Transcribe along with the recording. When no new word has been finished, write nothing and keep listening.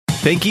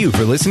Thank you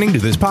for listening to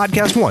this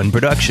Podcast One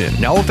production.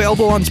 Now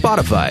available on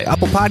Spotify,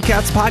 Apple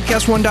Podcasts,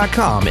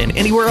 PodcastOne.com, and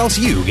anywhere else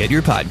you get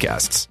your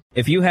podcasts.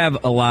 If you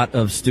have a lot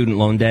of student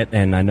loan debt,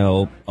 and I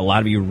know a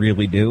lot of you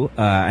really do,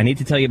 I need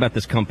to tell you about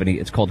this company.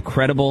 It's called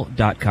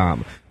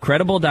Credible.com.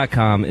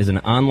 Credible.com is an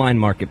online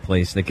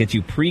marketplace that gets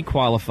you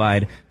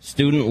pre-qualified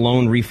student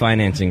loan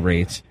refinancing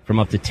rates from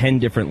up to 10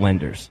 different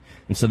lenders.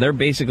 And so they're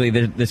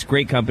this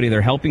great company.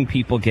 They're helping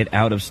people get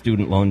out of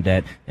student loan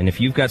debt. And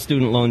if you've got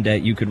student loan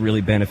debt, you could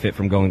really benefit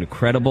from going to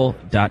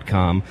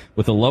Credible.com.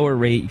 With a lower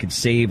rate, you could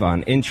save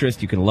on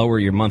interest. You can lower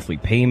your monthly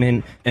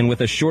payment. And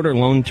with a shorter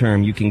loan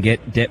term, you can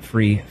get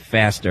debt-free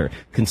faster.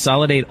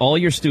 Consolidate all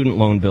your student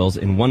loan bills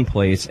in one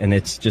place, and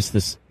it's just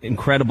this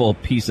incredible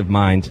peace of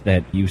mind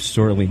that you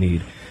sorely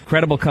need.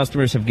 Credible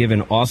customers have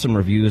given awesome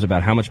reviews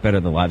about how much better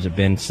their lives have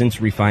been since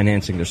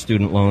refinancing their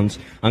student loans.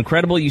 On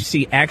Credible, you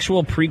see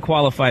actual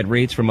pre-qualified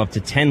rates from up to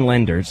 10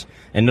 lenders,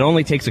 and it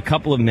only takes a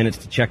couple of minutes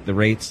to check the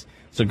rates.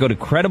 So go to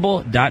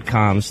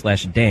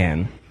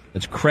Credible.com/Dan.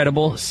 That's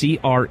Credible,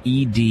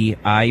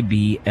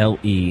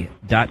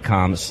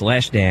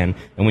 Credible.com/Dan.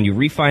 And when you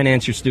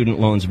refinance your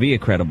student loans via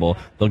Credible,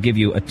 they'll give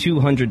you a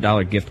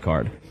 $200 gift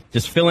card.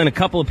 Just fill in a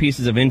couple of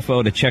pieces of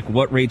info to check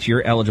what rates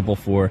you're eligible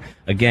for.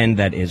 Again,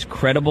 that is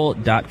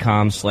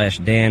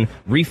Credible.com/Dan.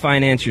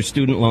 Refinance your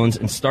student loans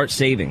and start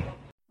saving.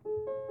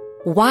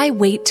 Why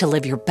wait to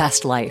live your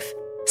best life?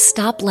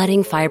 Stop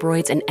letting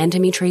fibroids and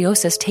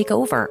endometriosis take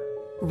over.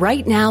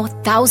 Right now,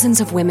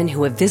 thousands of women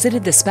who have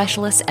visited the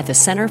specialists at the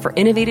Center for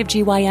Innovative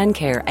GYN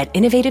Care at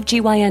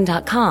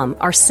innovativegyn.com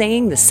are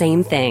saying the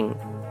same thing.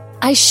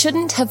 I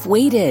shouldn't have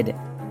waited.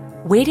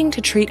 Waiting to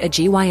treat a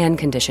GYN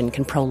condition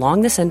can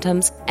prolong the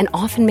symptoms and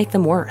often make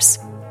them worse.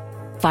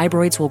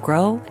 Fibroids will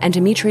grow,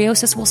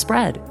 endometriosis will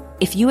spread.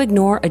 If you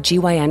ignore a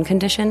GYN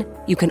condition,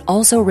 you can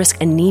also risk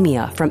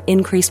anemia from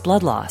increased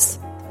blood loss.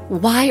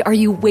 Why are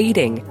you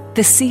waiting?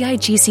 The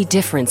CIGC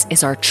difference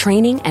is our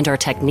training and our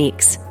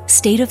techniques.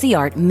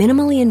 State-of-the-art,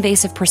 minimally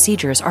invasive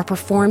procedures are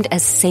performed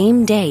as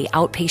same-day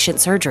outpatient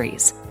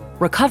surgeries.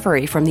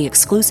 Recovery from the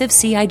exclusive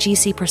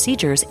CIGC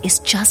procedures is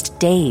just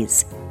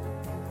days.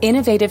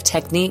 Innovative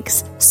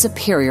techniques,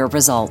 superior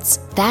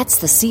results. That's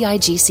the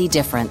CIGC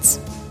difference.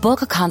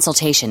 Book a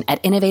consultation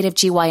at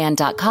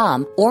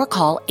innovativegyn.com or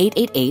call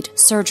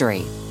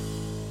 888-SURGERY.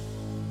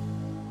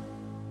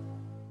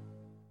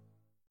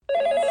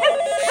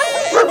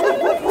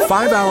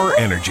 Five-Hour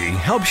Energy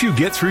helps you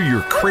get through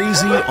your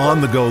crazy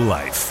on-the-go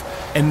life.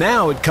 And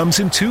now it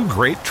comes in two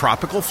great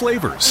tropical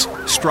flavors,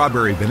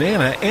 strawberry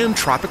banana and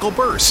tropical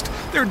burst.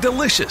 They're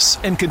delicious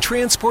and can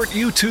transport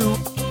you to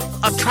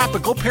a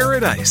tropical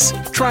paradise.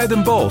 Try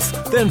them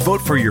both, then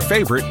vote for your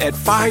favorite at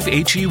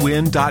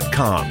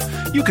 5hewin.com.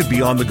 You could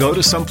be on the go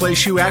to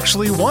someplace you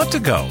actually want to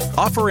go.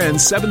 Offer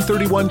ends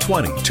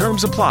 7/31/20.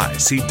 Terms apply.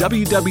 See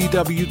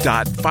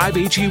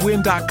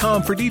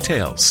www.5hewin.com for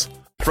details.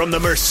 From the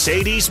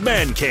Mercedes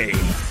Man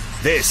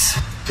Cave, this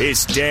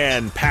is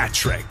Dan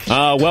Patrick.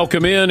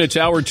 Welcome in. It's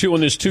hour 2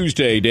 on this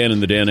Tuesday. Dan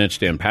and the Danettes,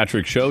 Dan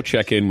Patrick Show.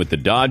 Check in with the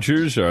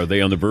Dodgers. Are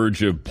they on the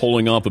verge of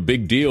pulling off a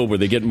big deal where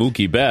they get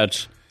Mookie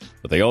Betts?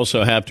 But they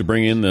also have to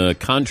bring in the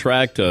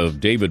contract of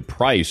David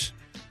Price,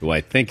 who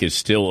I think is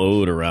still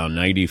owed around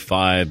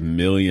 $95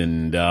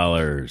 million.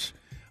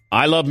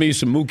 I love me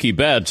some Mookie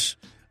Betts.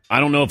 I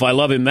don't know if I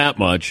love him that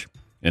much.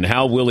 And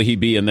how will he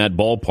be in that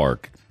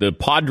ballpark? The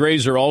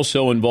Padres are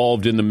also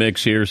involved in the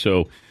mix here,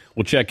 so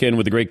we'll check in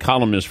with the great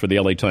columnist for the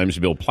LA Times,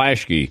 Bill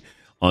Plaschke,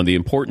 on the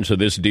importance of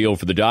this deal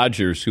for the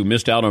Dodgers, who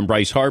missed out on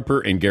Bryce Harper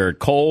and Garrett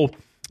Cole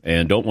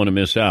and don't want to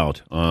miss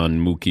out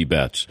on Mookie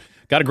Betts.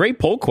 Got a great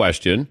poll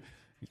question.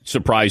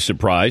 Surprise,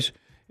 surprise.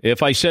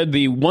 If I said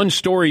the one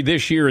story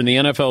this year in the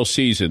NFL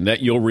season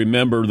that you'll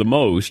remember the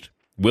most,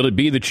 will it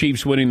be the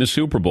Chiefs winning the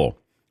Super Bowl?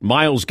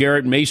 Myles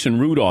Garrett, Mason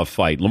Rudolph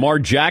fight, Lamar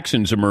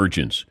Jackson's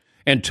emergence,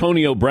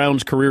 Antonio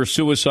Brown's career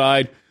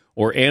suicide,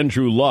 or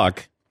Andrew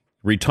Luck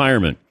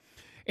retirement?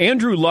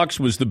 Andrew Luck's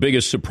was the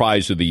biggest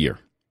surprise of the year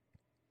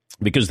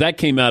because that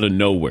came out of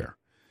nowhere.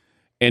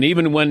 And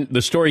even when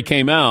the story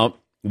came out,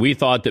 we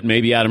thought that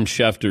maybe Adam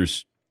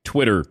Schefter's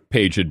Twitter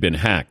page had been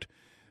hacked.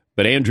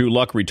 But Andrew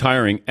Luck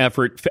retiring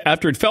after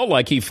it felt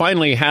like he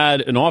finally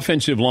had an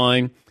offensive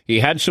line, he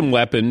had some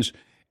weapons,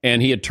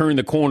 and he had turned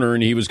the corner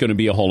and he was going to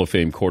be a Hall of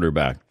Fame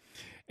quarterback.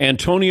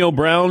 Antonio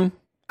Brown,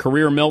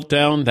 career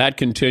meltdown, that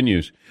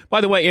continues.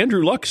 By the way,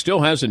 Andrew Luck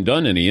still hasn't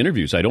done any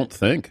interviews, I don't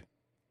think.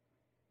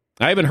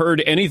 I haven't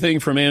heard anything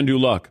from Andrew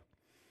Luck.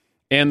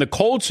 And the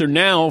Colts are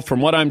now,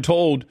 from what I'm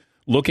told,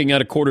 looking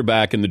at a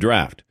quarterback in the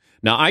draft.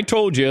 Now, I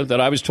told you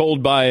that I was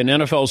told by an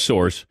NFL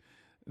source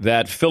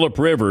that Phillip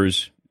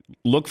Rivers,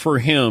 look for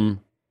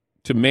him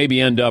to maybe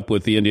end up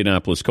with the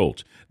Indianapolis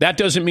Colts. That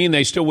doesn't mean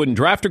they still wouldn't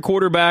draft a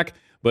quarterback,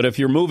 but if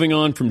you're moving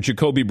on from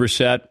Jacoby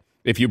Brissett,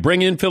 if you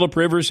bring in Phillip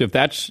Rivers, if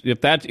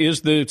that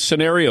is the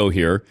scenario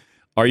here,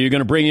 are you going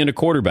to bring in a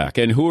quarterback?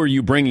 And who are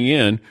you bringing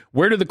in?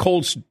 Where do the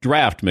Colts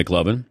draft,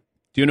 McLovin?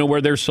 Do you know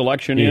where their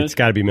selection is? It's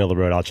got to be middle of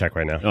the road. I'll check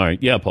right now. All right.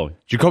 Yeah, Paul.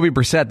 Jacoby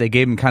Brissett, they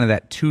gave him kind of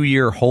that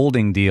 2-year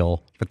holding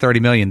deal for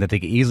 $30 million that they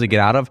could easily get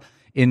out of.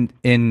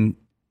 In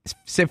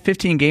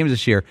 15 games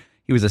this year,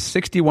 he was a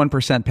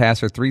 61%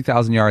 passer,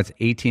 3,000 yards,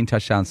 18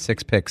 touchdowns,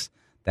 6 picks.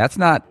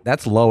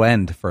 That's low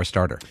end for a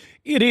starter.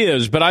 It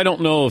is, but I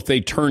don't know if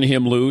they turn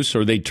him loose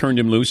or they turned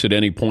him loose at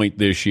any point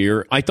this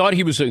year. I thought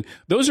he was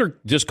those are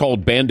just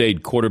called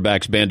Band-Aid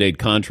quarterbacks, Band-Aid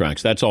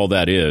contracts. That's all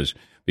that is,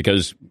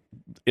 because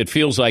it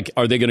feels like,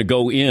 are they going to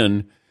go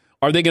in?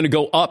 Are they going to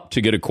go up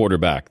to get a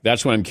quarterback?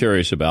 That's what I'm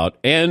curious about.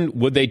 And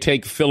would they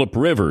take Phillip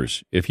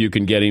Rivers if you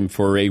can get him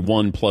for a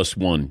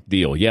 1+1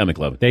 deal? Yeah,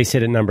 McLevin. They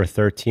sit at number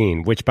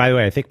 13, which, by the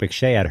way, I think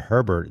McShay had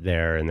Herbert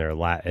there in their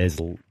his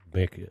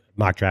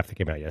mock draft that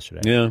came out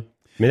yesterday. Yeah.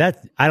 I mean,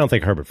 I don't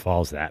think Herbert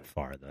falls that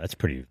far, though. That's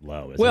pretty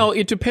low, isn't it?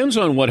 It depends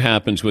on what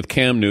happens with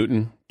Cam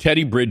Newton,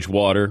 Teddy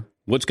Bridgewater,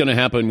 what's going to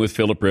happen with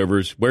Phillip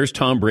Rivers, where's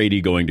Tom Brady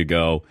going to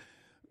go?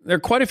 There are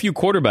quite a few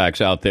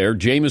quarterbacks out there.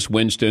 Jameis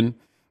Winston.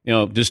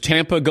 Does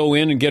Tampa go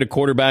in and get a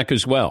quarterback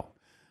as well?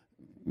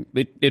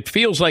 It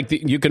feels like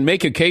you can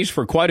make a case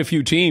for quite a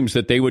few teams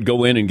that they would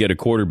go in and get a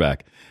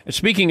quarterback. And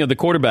speaking of the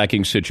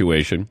quarterbacking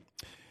situation,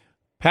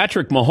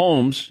 Patrick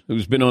Mahomes,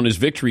 who's been on his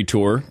victory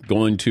tour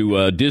going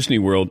to Disney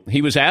World,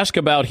 he was asked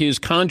about his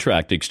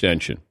contract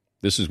extension.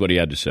 This is what he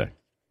had to say.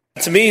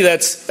 To me,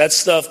 that's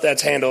stuff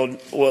that's handled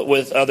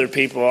with other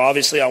people.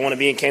 Obviously, I want to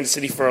be in Kansas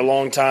City for a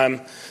long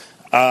time.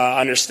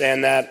 I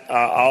understand that.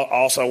 I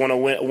also want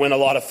to win a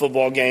lot of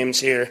football games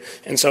here.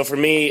 And so for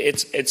me,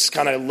 it's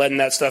kind of letting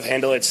that stuff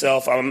handle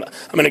itself. I'm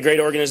in a great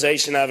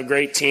organization. I have a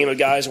great team of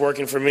guys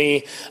working for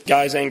me,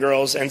 guys and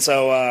girls. And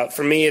so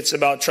for me, it's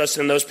about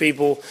trusting those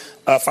people,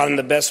 finding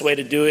the best way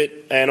to do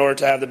it in order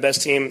to have the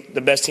best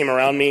team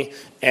around me,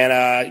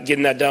 and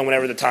getting that done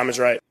whenever the time is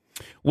right.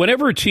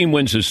 Whenever a team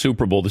wins a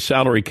Super Bowl, the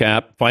salary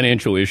cap,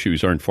 financial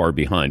issues aren't far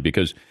behind,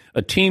 because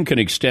a team can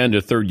extend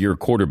a third-year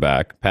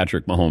quarterback,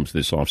 Patrick Mahomes,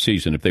 this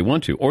offseason if they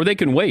want to, or they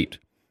can wait.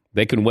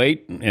 They can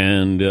wait,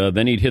 and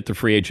then he'd hit the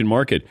free agent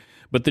market.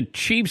 But the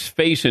Chiefs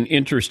face an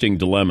interesting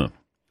dilemma.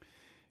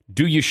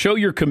 Do you show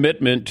your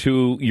commitment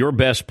to your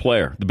best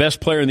player, the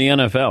best player in the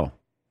NFL?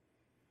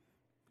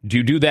 Do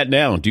you do that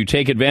now? Do you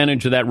take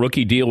advantage of that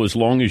rookie deal as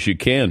long as you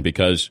can?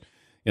 Because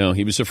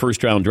he was a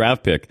first-round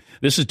draft pick.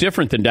 This is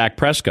different than Dak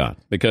Prescott,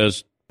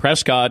 because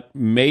Prescott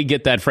may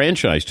get that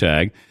franchise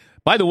tag.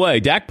 By the way,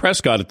 Dak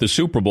Prescott at the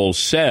Super Bowl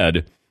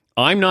said,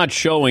 I'm not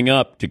showing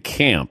up to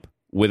camp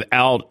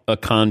without a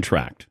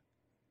contract.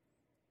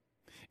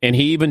 And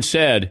he even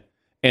said,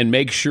 and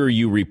make sure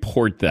you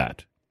report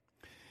that.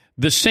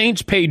 The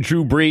Saints paid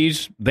Drew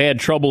Brees. They had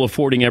trouble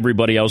affording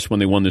everybody else when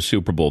they won the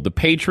Super Bowl. The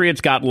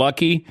Patriots got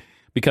lucky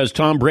because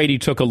Tom Brady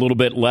took a little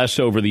bit less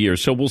over the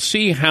years. So we'll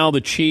see how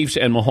the Chiefs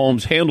and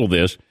Mahomes handle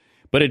this.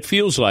 But it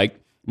feels like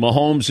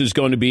Mahomes is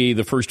going to be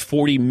the first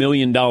 $40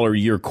 million a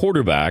year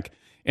quarterback,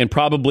 and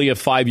probably a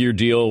 5-year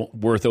deal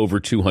worth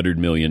over $200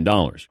 million.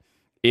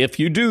 If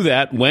you do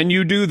that, when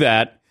you do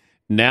that,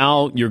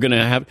 now you're going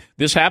to have...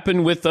 This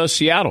happened with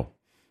Seattle.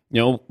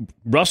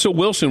 Russell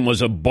Wilson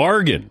was a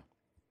bargain.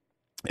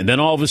 And then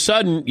all of a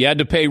sudden, you had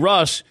to pay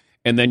Russ,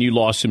 and then you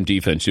lost some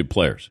defensive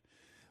players.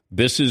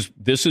 This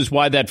is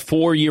why that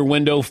 4-year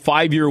window,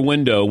 5-year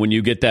window, when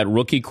you get that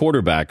rookie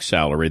quarterback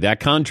salary, that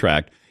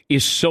contract,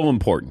 is so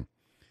important.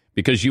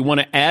 Because you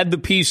want to add the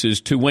pieces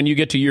to when you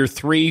get to year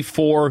 3,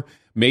 4,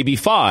 maybe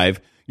 5,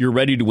 you're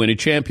ready to win a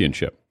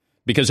championship.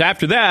 Because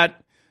after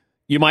that,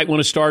 you might want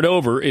to start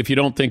over if you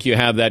don't think you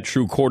have that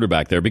true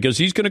quarterback there, because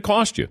he's going to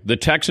cost you. The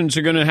Texans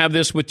are going to have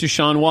this with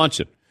Deshaun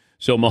Watson.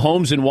 So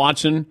Mahomes and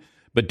Watson.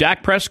 But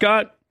Dak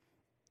Prescott,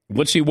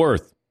 what's he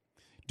worth?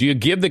 Do you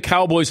give the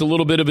Cowboys a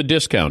little bit of a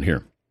discount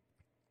here?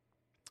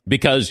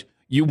 Because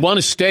you want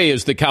to stay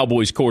as the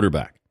Cowboys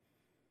quarterback.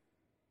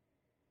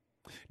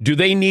 Do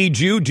they need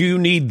you? Do you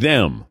need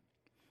them?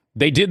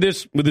 They did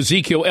this with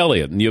Ezekiel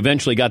Elliott, and you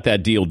eventually got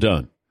that deal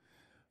done.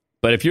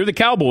 But if you're the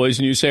Cowboys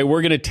and you say,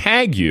 we're going to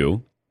tag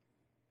you,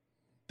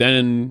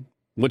 then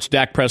what's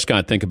Dak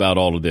Prescott think about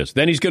all of this?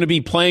 Then he's going to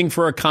be playing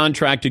for a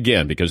contract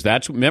again, because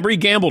remember, he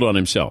gambled on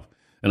himself.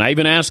 And I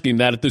even asked him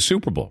that at the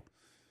Super Bowl.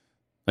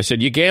 I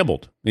said, you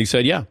gambled. And he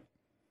said, yeah.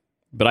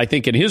 But I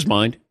think in his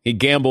mind, he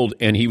gambled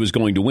and he was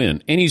going to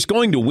win. And he's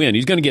going to win.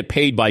 He's going to get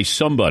paid by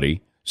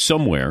somebody,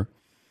 somewhere.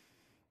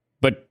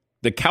 But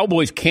the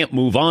Cowboys can't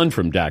move on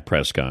from Dak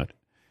Prescott.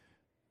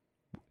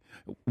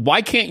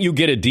 Why can't you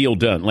get a deal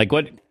done? Like,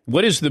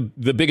 what is the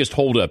biggest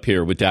holdup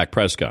here with Dak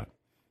Prescott?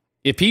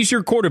 If he's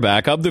your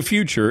quarterback of the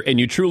future and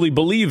you truly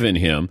believe in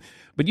him,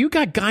 but you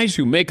got guys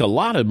who make a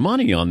lot of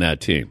money on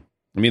that team.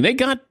 I mean, they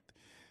got,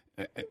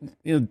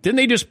 didn't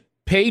they just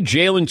pay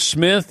Jalen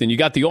Smith, and you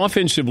got the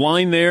offensive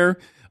line there?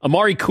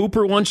 Amari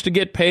Cooper wants to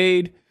get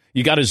paid.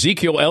 You got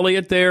Ezekiel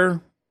Elliott there.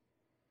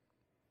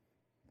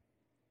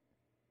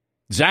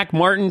 Zach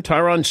Martin,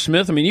 Tyron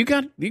Smith. I mean, you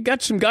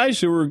got some guys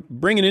who are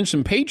bringing in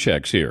some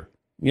paychecks here.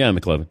 Yeah,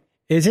 McLevin.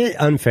 Is it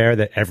unfair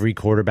that every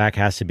quarterback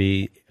has to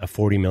be a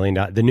 $40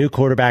 million? The new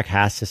quarterback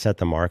has to set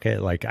the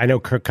market. Like, I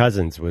know Kirk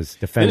Cousins was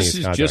defending his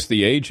contract. This is just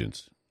the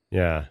agents.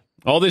 Yeah.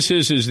 All this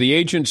is the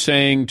agent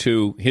saying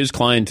to his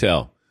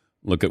clientele,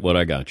 look at what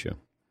I got you.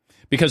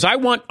 Because I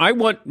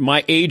want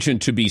my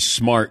agent to be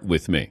smart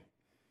with me.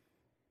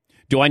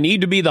 Do I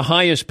need to be the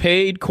highest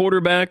paid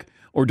quarterback,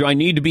 or do I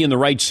need to be in the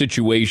right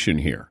situation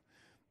here?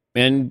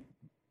 And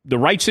the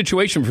right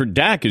situation for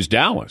Dak is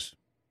Dallas.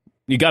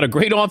 You got a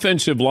great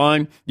offensive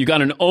line. You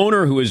got an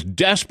owner who is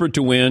desperate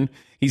to win.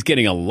 He's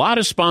getting a lot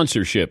of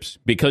sponsorships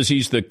because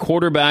he's the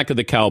quarterback of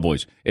the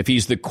Cowboys. If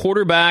he's the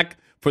quarterback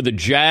for the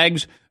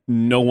Jags,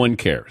 no one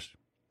cares.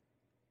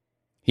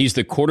 He's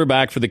the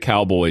quarterback for the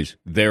Cowboys,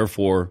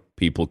 therefore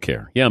people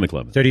care. Yeah,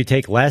 McLevin. So do you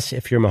take less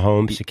if you're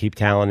Mahomes to keep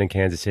talent in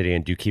Kansas City,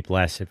 and do you take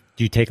less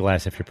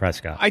if you're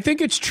Prescott? I think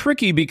it's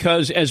tricky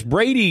because as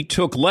Brady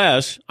took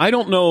less, I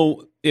don't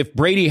know if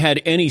Brady had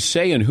any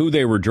say in who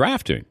they were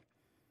drafting.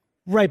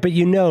 Right, but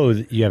you know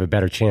that you have a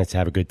better chance to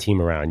have a good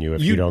team around you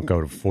if you don't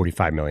go to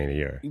 $45 million a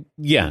year.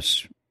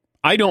 Yes.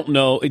 I don't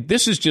know.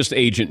 This is just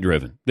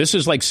agent-driven. This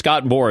is like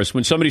Scott Boras.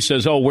 When somebody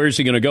says, oh, where's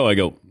he going to go? I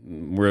go,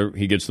 where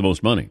he gets the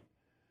most money.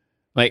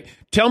 Like,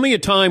 tell me a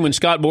time when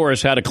Scott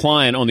Boras had a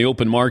client on the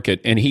open market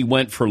and he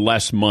went for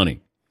less money.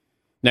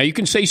 Now, you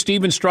can say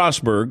Steven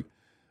Strasburg,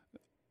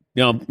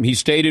 he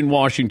stayed in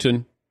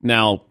Washington.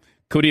 Now,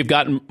 could he have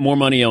gotten more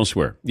money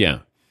elsewhere? Yeah.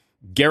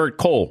 Garrett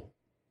Cole,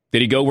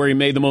 did he go where he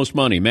made the most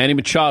money? Manny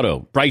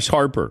Machado, Bryce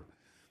Harper.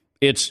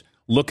 It's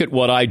look at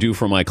what I do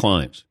for my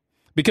clients.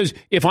 Because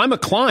if I'm a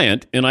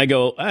client and I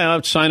go,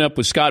 I'll sign up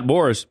with Scott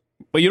Boras,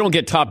 but you don't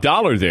get top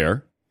dollar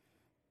there,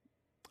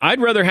 I'd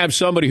rather have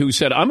somebody who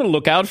said, I'm going to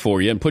look out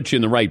for you and put you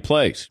in the right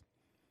place.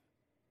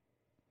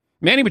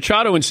 Manny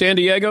Machado in San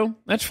Diego,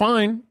 that's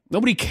fine.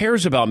 Nobody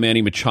cares about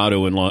Manny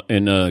Machado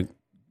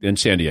in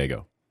San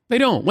Diego. They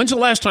don't. When's the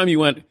last time you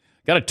went,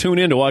 got to tune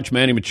in to watch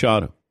Manny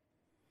Machado?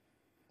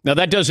 Now,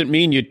 that doesn't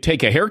mean you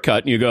take a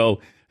haircut and you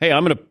go, hey,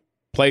 I'm going to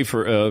play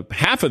for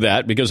half of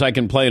that because I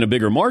can play in a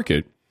bigger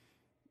market.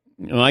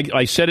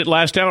 I said it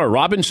last hour.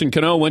 Robinson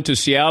Cano went to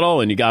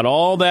Seattle and he got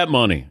all that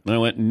money. And I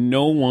went,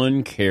 no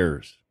one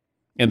cares.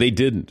 And they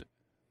didn't.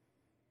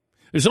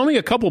 There's only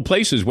a couple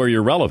places where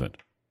you're relevant.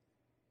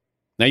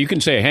 Now, you can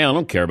say, hey, I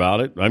don't care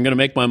about it. I'm going to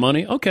make my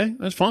money. Okay,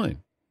 that's fine.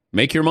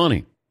 Make your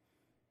money.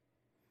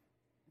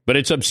 But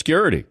it's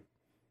obscurity.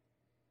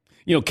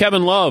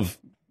 Kevin Love,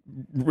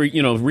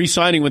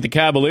 re-signing with the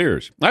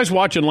Cavaliers. I was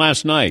watching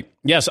last night.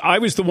 Yes, I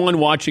was the one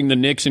watching the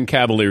Knicks and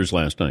Cavaliers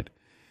last night.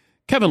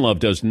 Kevin Love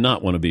does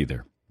not want to be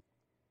there.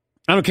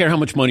 I don't care how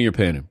much money you're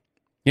paying him.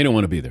 He don't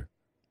want to be there.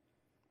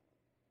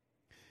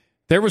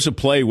 There was a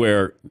play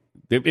where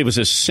it was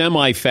a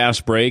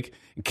semi-fast break.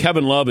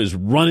 Kevin Love is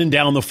running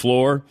down the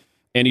floor,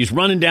 and he's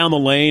running down the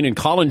lane, and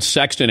Colin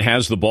Sexton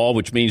has the ball,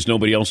 which means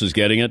nobody else is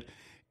getting it.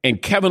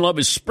 And Kevin Love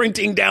is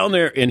sprinting down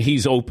there, and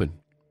he's open.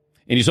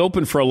 And he's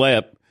open for a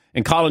layup,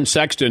 and Colin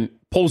Sexton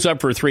pulls up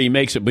for a three, he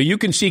makes it. But you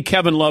can see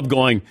Kevin Love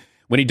going,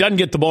 when he doesn't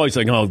get the ball, he's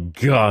like, oh,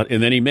 God.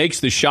 And then he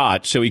makes the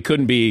shot, so he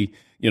couldn't be,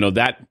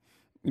 that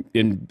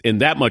in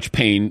that much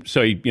pain,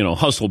 so he,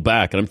 hustled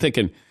back. And I'm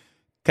thinking,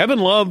 Kevin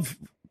Love,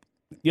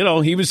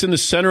 he was in the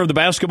center of the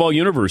basketball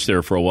universe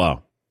there for a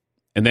while.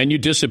 And then you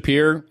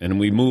disappear, and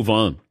we move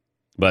on.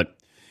 But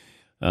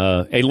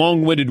a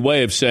long-winded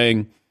way of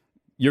saying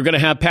you're going to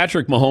have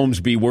Patrick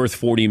Mahomes be worth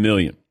 $40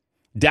 million.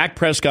 Dak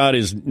Prescott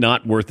is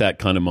not worth that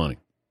kind of money,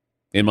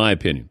 in my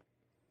opinion.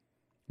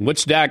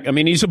 What's Dak? I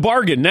mean, he's a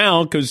bargain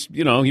now because,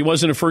 he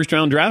wasn't a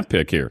first-round draft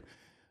pick here.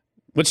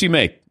 What's he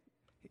make?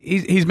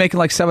 He's making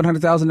like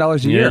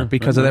 $700,000 a year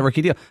because of that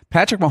rookie deal.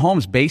 Patrick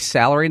Mahomes' base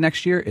salary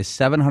next year is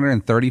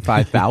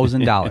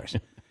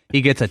 $735,000. He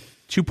gets a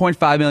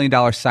 $2.5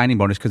 million signing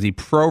bonus because he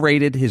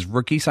prorated his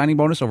rookie signing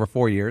bonus over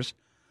 4 years,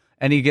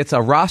 and he gets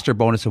a roster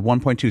bonus of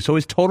 1.2. So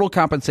his total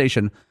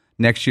compensation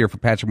next year for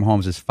Patrick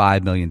Mahomes is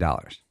 $5 million.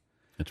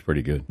 That's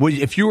pretty good.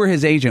 If you were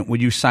his agent,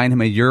 would you sign him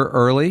a year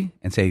early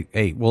and say,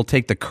 hey, we'll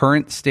take the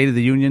current State of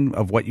the Union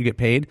of what you get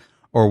paid,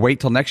 or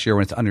wait till next year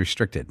when it's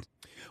unrestricted?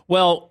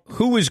 Well,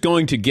 who is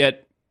going to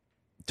get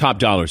top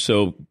dollar?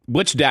 So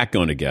what's Dak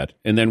going to get?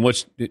 And then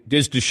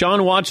is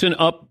Deshaun Watson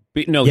up?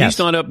 No, yes. He's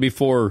not up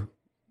before.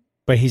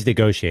 But he's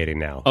negotiating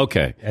now.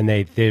 Okay. And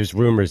there's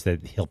rumors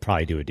that he'll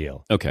probably do a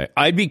deal. Okay.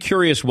 I'd be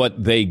curious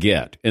what they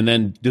get. And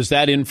then does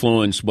that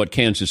influence what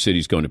Kansas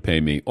City's going to pay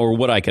me or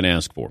what I can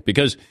ask for?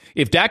 Because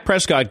if Dak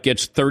Prescott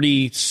gets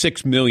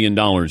 $36 million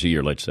a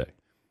year, let's say,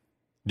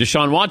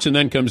 Deshaun Watson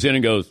then comes in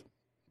and goes,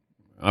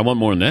 I want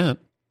more than that.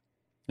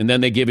 And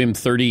then they give him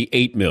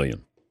 $38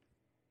 million.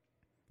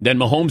 Then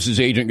Mahomes'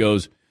 agent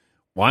goes,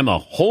 well, I'm a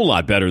whole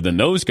lot better than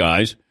those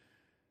guys.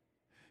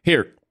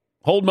 Here,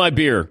 hold my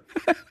beer.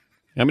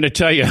 I'm going to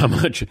tell you how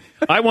much.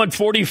 I want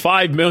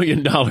 $45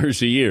 million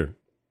a year.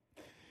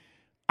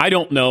 I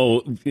don't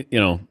know,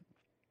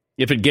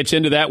 if it gets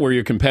into that where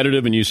you're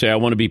competitive and you say, I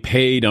want to be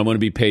paid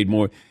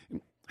more.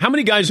 How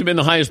many guys have been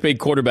the highest paid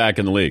quarterback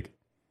in the league?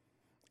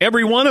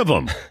 Every one of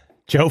them.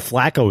 Joe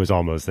Flacco is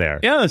almost there.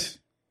 Yes.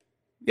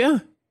 Yeah.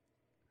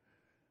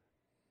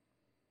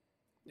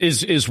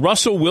 Is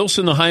Russell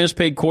Wilson the highest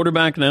paid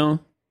quarterback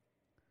now?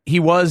 He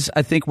was,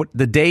 I think,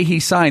 the day he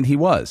signed, he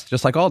was,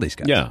 just like all these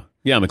guys.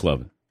 Yeah,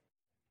 McLovin.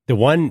 The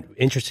one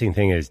interesting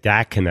thing is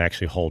Dak can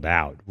actually hold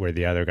out where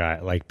the other guy,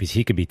 because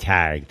he could be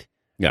tagged,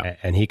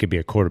 and he could be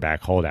a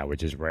quarterback holdout,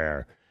 which is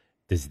rare.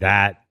 Does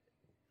that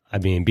I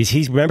mean, because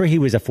he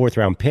was a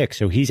 4th-round pick,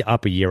 so he's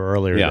up a year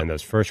earlier than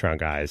those first-round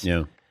guys.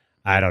 Yeah.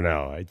 I don't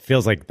know. It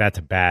feels like that's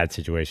a bad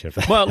situation.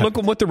 Well, look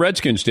at what the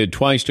Redskins did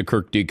twice to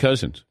Kirk D.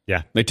 Cousins.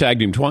 Yeah. They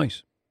tagged him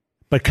twice.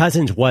 But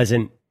Cousins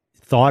wasn't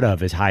thought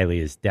of as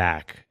highly as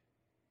Dak.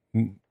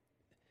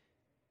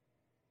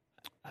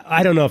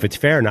 I don't know if it's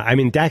fair or not. I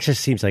mean, Dak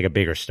just seems like a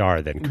bigger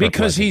star than Kirk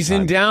because he's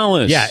in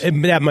Dallas. Yeah,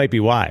 that might be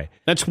why.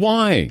 That's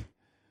why.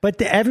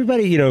 But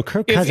everybody,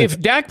 Kirk Cousins.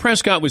 If Dak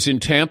Prescott was in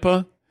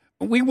Tampa,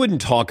 we wouldn't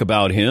talk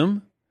about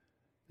him.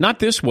 Not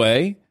this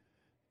way.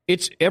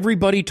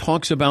 Everybody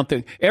talks about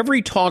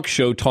every talk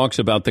show talks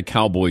about the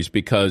Cowboys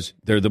because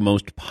they're the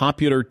most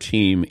popular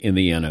team in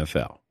the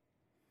NFL.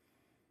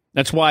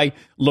 That's why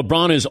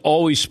LeBron is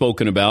always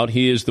spoken about.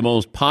 He is the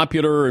most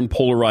popular and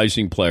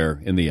polarizing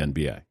player in the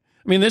NBA. I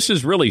mean, this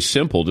is really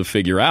simple to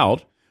figure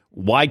out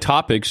why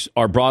topics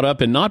are brought up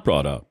and not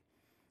brought up.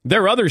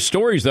 There are other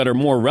stories that are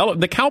more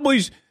relevant. The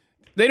Cowboys,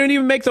 they didn't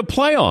even make the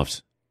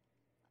playoffs.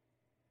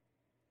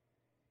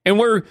 And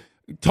we're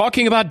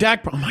talking about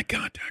Dak. Oh, my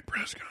God, Dak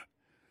Prescott.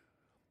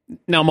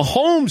 Now,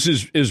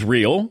 Mahomes is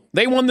real.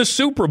 They won the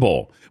Super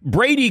Bowl.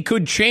 Brady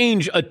could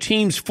change a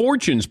team's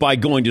fortunes by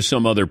going to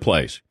some other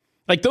place.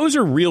 Like, those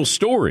are real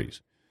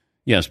stories.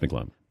 Yes,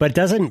 McLeod. But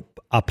doesn't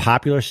a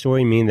popular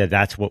story mean that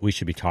that's what we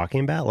should be talking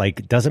about?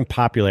 Like, doesn't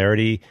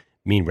popularity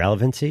mean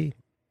relevancy?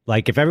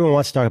 Like, if everyone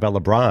wants to talk about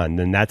LeBron,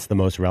 then that's the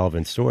most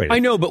relevant story. I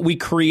know, but we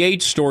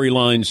create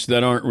storylines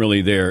that aren't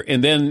really there.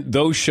 And then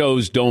those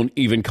shows don't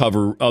even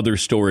cover other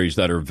stories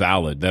that are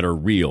valid, that are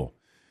real.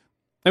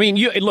 I mean,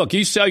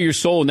 you sell your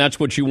soul and that's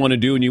what you want to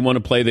do and you want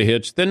to play the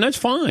hits, then that's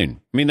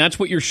fine. I mean, that's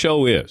what your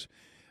show is.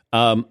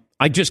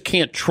 I just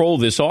can't troll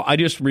this. I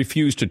just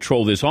refuse to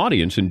troll this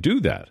audience and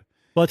do that.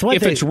 Well,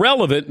 it's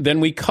relevant,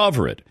 then we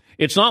cover it.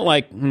 It's not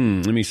like, let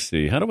me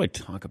see. How do I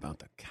talk about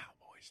the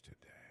Cowboys today?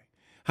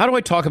 How do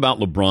I talk about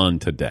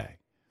LeBron today?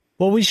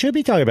 Well, we should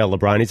be talking about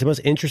LeBron. He's the most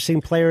interesting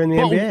player in the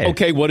NBA.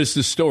 Okay, what is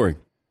the story?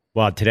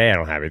 Well, today I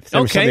don't have it.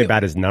 There was something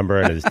about his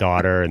number and his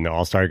daughter and the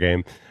All-Star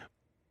game.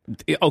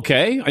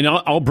 Okay, and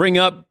I'll bring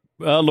up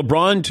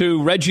LeBron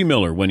to Reggie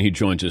Miller when he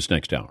joins us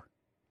next hour.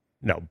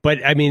 No,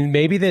 but I mean,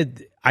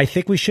 I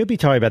think we should be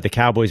talking about the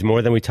Cowboys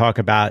more than we talk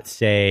about,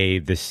 say,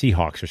 the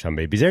Seahawks or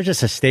somebody, because they're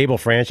just a stable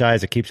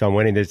franchise that keeps on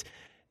winning.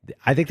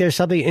 I think there's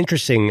something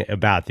interesting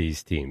about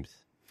these teams.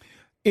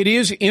 It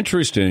is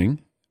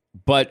interesting,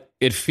 but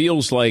it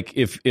feels like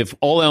if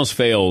all else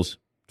fails,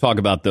 talk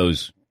about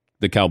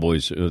the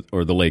Cowboys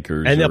or the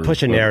Lakers. And they'll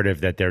push a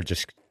narrative that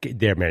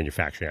they're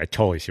manufacturing. I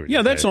totally see what you're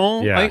saying. Yeah, that's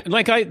all.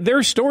 Yeah. There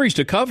are stories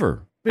to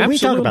cover. We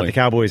talk about the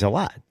Cowboys a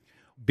lot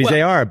because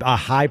they are a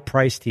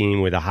high-priced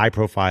team with a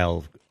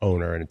high-profile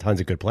owner and tons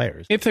of good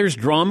players. If there's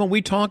drama,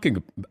 we talk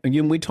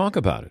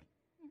about it.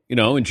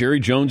 And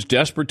Jerry Jones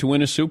desperate to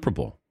win a Super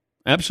Bowl.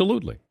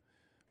 Absolutely.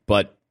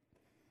 But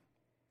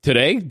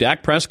today,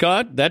 Dak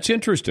Prescott, that's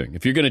interesting.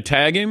 If you're going to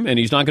tag him and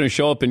he's not going to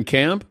show up in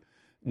camp,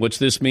 what's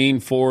this mean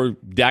for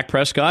Dak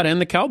Prescott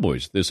and the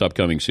Cowboys this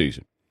upcoming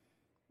season?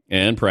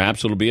 And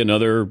perhaps it'll be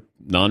another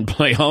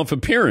non-playoff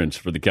appearance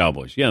for the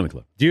Cowboys. Yeah,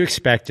 McLeod. Do you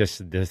expect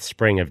just the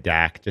spring of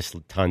Dak, just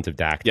tons of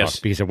Dak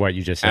talk because of what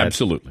you just said?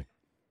 Absolutely.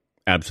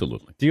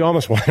 Do you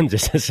almost want him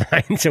just to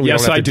sign so we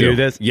don't have to do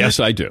this?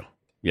 Yes, I do.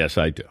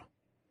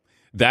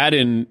 That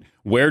and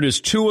where does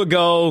Tua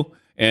go,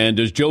 and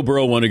does Joe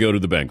Burrow want to go to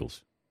the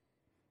Bengals?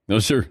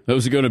 Those are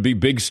going to be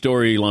big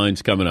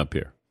storylines coming up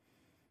here.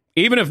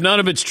 Even if none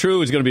of it's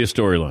true, it's going to be a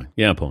storyline.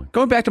 Yeah, Paul.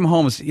 Going back to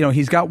Mahomes,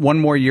 he's got one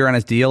more year on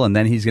his deal, and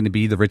then he's going to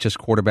be the richest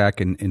quarterback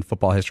in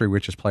football history,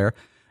 richest player.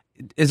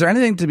 Is there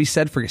anything to be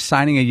said for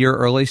signing a year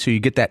early so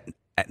you get that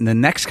in the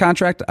next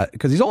contract?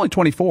 Because he's only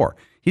 24.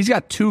 He's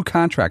got 2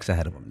 contracts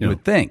ahead of him, you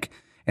would think.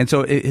 And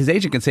so his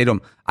agent can say to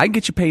him, I can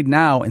get you paid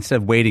now instead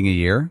of waiting a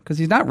year, because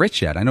he's not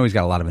rich yet. I know he's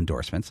got a lot of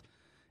endorsements.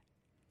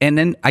 And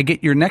then I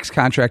get your next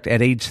contract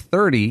at age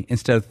 30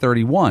 instead of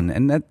 31.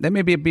 And that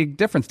may be a big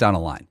difference down the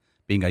line,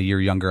 being a year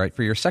younger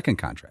for your second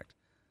contract.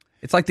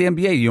 It's like the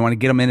NBA. You want to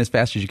get them in as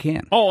fast as you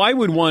can. Oh, I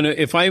would want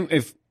to, if I'm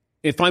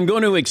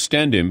going to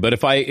extend him, but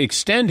if I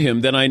extend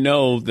him, then I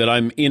know that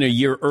I'm in a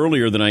year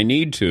earlier than I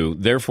need to.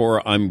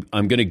 Therefore, I'm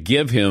going to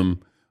give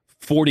him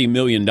 $40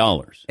 million.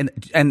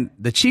 And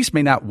the Chiefs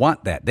may not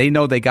want that. They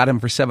know they got him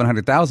for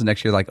 $700,000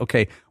 next year. Like,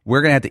 okay,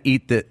 we're going to have to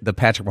eat the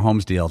Patrick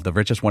Mahomes deal, the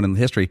richest one in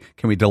history.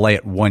 Can we delay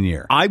it 1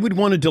 year? I would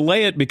want to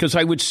delay it because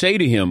I would say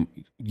to him,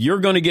 you're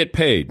going to get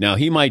paid. Now,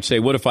 he might say,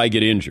 what if I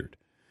get injured?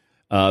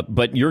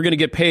 But you're going to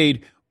get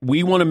paid.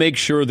 We want to make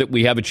sure that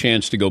we have a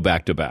chance to go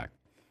back to back.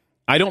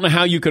 I don't know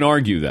how you can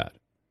argue that,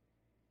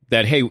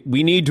 hey,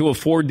 we need to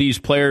afford these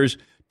players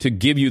to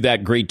give you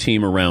that great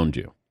team around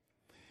you.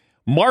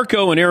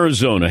 Marco in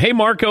Arizona. Hey,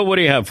 Marco, what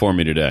do you have for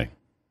me today?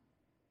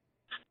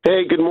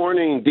 Hey, good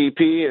morning,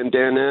 DP and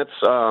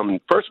Danettes.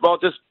 First of all,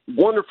 just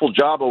wonderful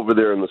job over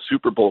there in the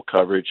Super Bowl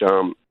coverage.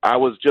 I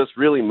was just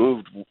really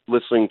moved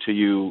listening to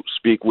you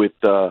speak with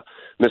Mr.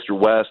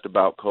 West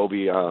about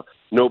Kobe.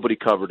 Nobody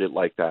covered it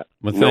like that.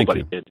 Well,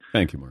 Nobody did.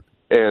 Thank you, Mark.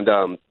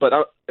 And but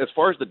as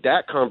far as the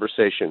Dak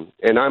conversation,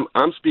 and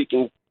I'm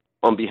speaking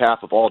on behalf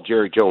of all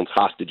Jerry Jones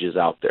hostages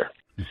out there.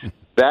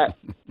 That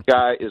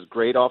guy is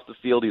great off the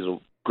field. He's a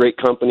great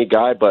company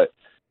guy, but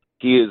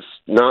he is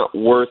not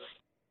worth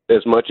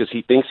as much as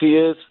he thinks he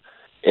is.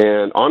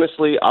 And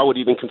honestly, I would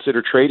even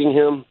consider trading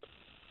him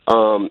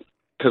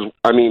because,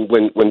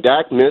 when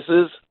Dak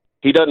misses,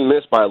 he doesn't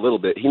miss by a little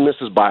bit. He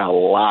misses by a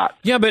lot.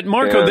 Yeah, but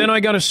Marco, then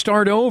I got to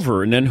start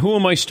over. And then who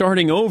am I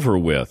starting over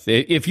with?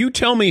 If you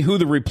tell me who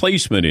the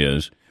replacement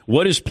is,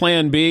 what is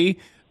plan B,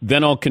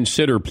 then I'll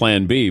consider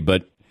plan B.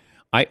 But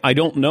I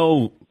don't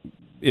know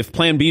if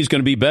plan B is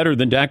going to be better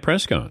than Dak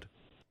Prescott.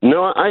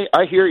 No,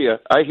 I hear you.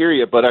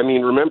 But,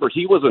 remember,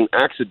 he was an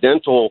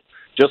accidental,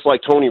 just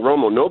like Tony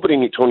Romo. Nobody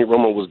knew Tony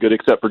Romo was good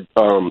except for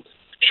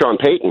Sean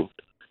Payton.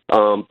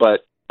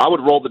 But I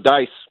would roll the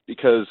dice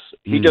because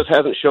he just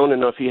hasn't shown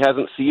enough. He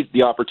hasn't seized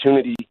the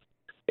opportunity.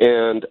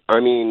 And,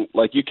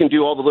 you can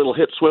do all the little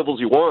hip swivels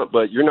you want,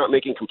 but you're not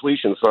making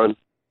completions, son.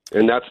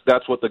 And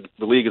that's what the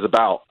league is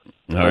about.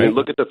 All right.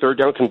 Look at the third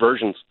down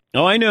conversions.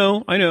 Oh, I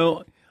know.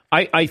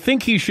 I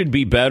think he should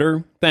be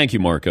better. Thank you,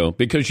 Marco,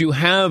 because you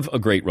have a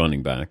great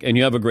running back and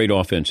you have a great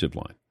offensive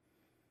line.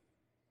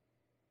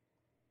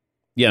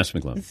 Yes,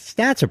 McLeod. His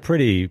stats are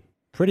pretty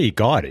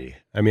gaudy.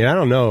 I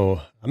don't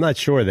know. I'm not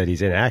sure that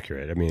he's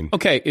inaccurate.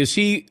 Okay, is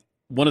he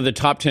one of the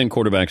top 10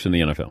 quarterbacks in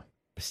the NFL?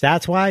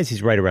 Stats-wise,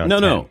 he's right around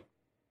 10. No.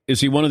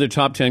 Is he one of the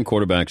top 10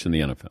 quarterbacks in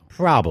the NFL?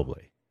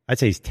 Probably. I'd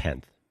say he's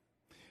 10th.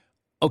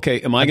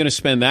 Okay, am I going to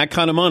spend that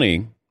kind of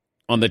money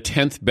on the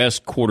 10th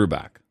best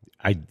quarterback?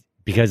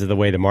 Because of the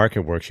way the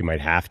market works, you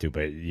might have to,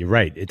 but you're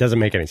right. It doesn't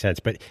make any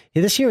sense. But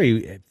this year,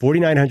 he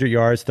 4,900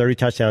 yards, 30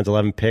 touchdowns,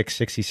 11 picks,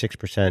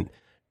 66%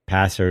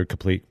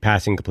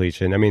 passing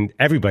completion.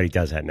 Everybody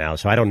does that now,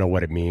 so I don't know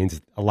what it means.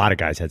 A lot of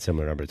guys had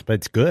similar numbers, but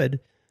it's good.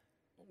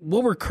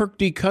 What were Kirk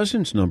D.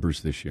 Cousins'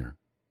 numbers this year?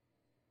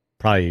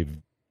 Probably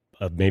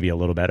maybe a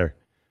little better.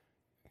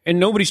 And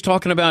nobody's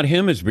talking about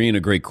him as being a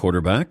great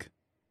quarterback.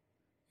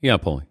 Yeah,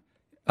 Paulie.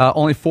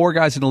 Only 4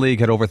 guys in the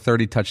league had over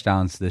 30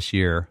 touchdowns this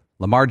year.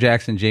 Lamar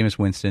Jackson, Jameis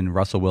Winston,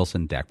 Russell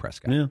Wilson, Dak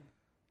Prescott. Yeah.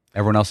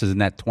 Everyone else is in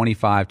that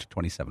 25 to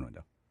 27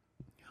 window.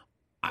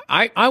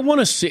 I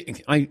want to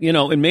see,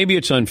 and maybe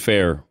it's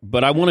unfair,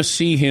 but I want to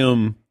see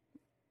him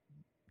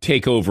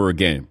take over a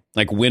game,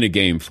 like win a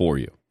game for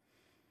you.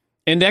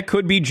 And that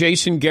could be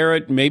Jason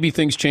Garrett. Maybe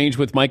things change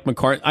with Mike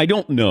McCarthy. I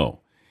don't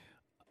know.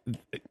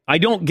 I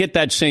don't get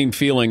that same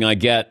feeling I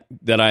get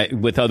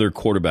with other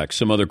quarterbacks,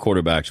 some other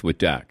quarterbacks with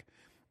Dak.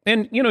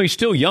 And, he's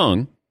still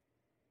young.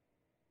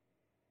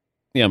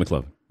 Yeah,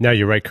 McLovin. No,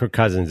 you're right. Kirk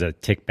Cousins a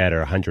tick better,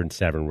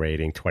 107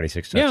 rating,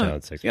 26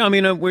 touchdowns. 6. Yeah,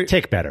 we're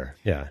tick better.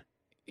 Yeah.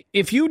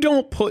 If you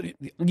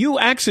you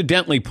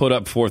accidentally put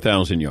up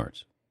 4,000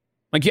 yards.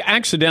 Like you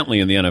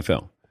accidentally in the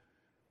NFL.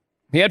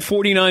 He had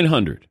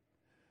 4,900.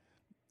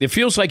 It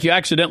feels like you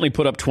accidentally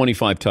put up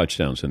 25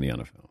 touchdowns in the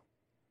NFL.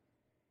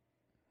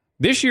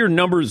 This year,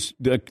 numbers,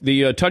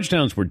 the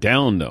touchdowns were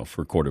down, though,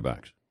 for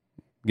quarterbacks.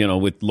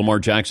 With Lamar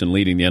Jackson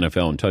leading the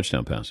NFL in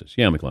touchdown passes.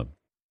 Yeah, McLovin.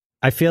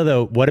 I feel,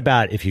 though, what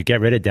about if you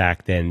get rid of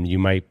Dak, then you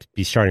might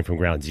be starting from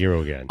ground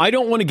zero again. I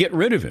don't want to get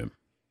rid of him.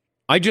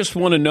 I just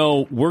want to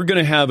know we're going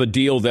to have a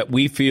deal that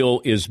we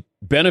feel is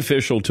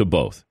beneficial to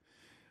both.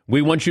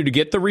 We want you to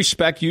get the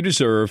respect you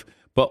deserve,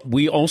 but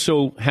we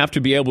also have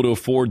to be able to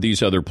afford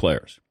these other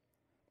players.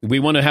 We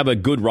want to have a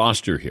good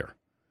roster here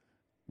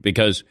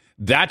because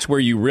that's where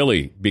you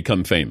really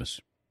become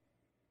famous.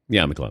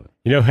 Yeah, McLovin.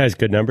 Who has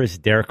good numbers?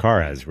 Derek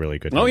Carr has really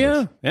good numbers.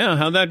 Oh, yeah.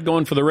 How'd that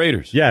going for the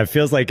Raiders? Yeah, it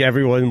feels like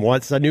everyone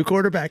wants a new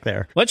quarterback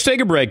there. Let's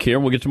take a break here.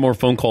 We'll get to more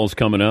phone calls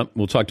coming up.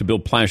 We'll talk to Bill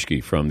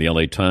Plaschke from the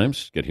LA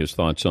Times, get his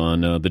thoughts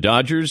on the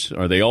Dodgers.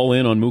 Are they all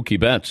in on Mookie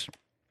Betts?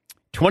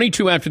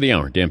 22 after the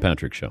hour, Dan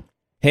Patrick Show.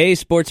 Hey,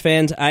 sports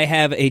fans, I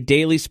have a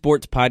daily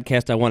sports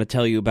podcast I want to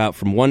tell you about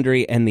from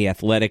Wondery and The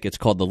Athletic. It's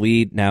called The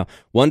Lead. Now,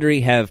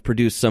 Wondery have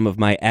produced some of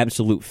my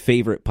absolute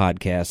favorite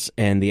podcasts,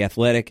 and The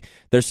Athletic,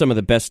 they're some of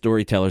the best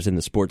storytellers in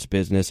the sports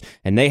business,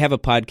 and they have a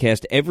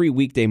podcast every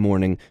weekday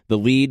morning. The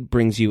Lead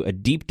brings you a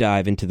deep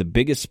dive into the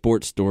biggest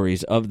sports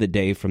stories of the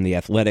day from The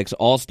Athletic's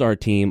all-star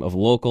team of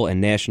local and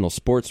national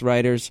sports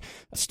writers.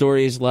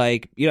 Stories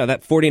like,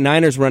 that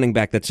 49ers running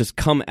back that's just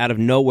come out of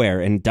nowhere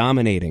and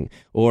dominating,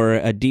 or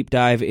a deep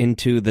dive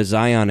into the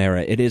Zion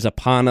era. It is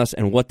upon us,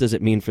 and what does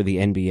it mean for the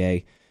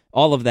NBA?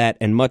 All of that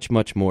and much,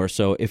 much more.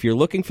 So if you're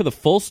looking for the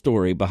full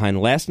story behind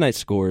last night's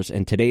scores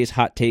and today's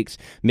hot takes,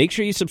 make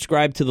sure you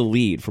subscribe to The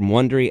Lead from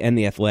Wondery and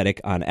The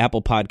Athletic on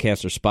Apple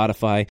Podcasts or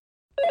Spotify.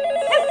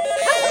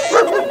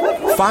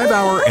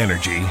 5-Hour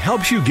Energy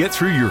helps you get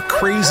through your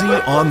crazy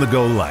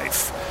on-the-go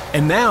life.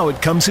 And now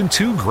it comes in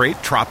 2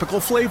 great tropical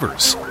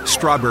flavors,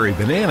 Strawberry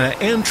Banana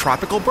and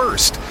Tropical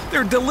Burst.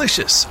 They're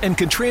delicious and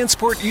can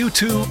transport you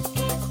to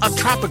a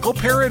tropical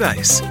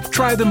paradise.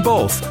 Try them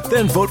both,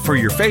 then vote for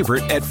your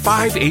favorite at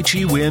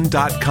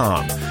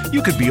 5hewin.com.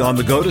 You could be on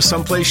the go to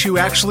someplace you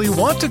actually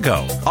want to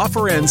go.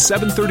 Offer ends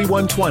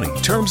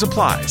 7/31/20. Terms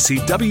apply. See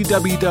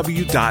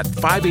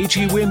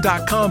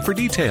www.5hewin.com for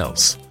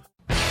details.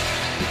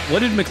 What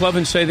did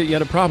McLovin say that you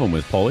had a problem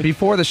with, Paulie?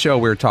 Before the show,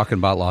 we were talking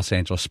about Los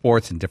Angeles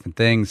sports and different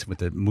things with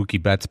the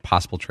Mookie Betts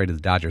possible trade to the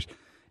Dodgers.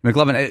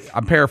 McLovin,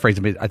 I'm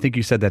paraphrasing, but I think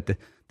you said that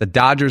the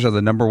Dodgers are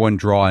the number one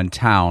draw in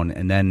town,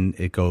 and then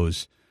it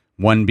goes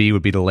 1B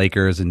would be the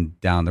Lakers and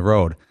down the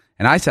road.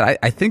 And I said,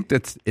 I think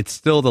that it's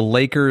still the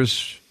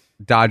Lakers,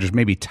 Dodgers,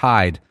 maybe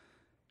tied.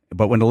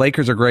 But when the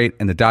Lakers are great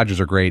and the Dodgers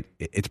are great,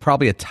 it's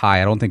probably a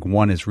tie. I don't think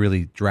one is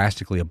really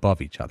drastically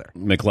above each other.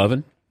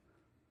 McLovin?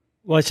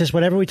 Well, it's just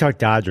whenever we talk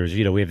Dodgers,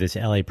 we have this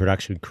LA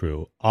production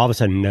crew. All of a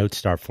sudden, notes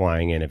start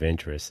flying in of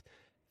interest.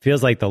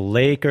 Feels like the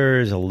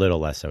Lakers a little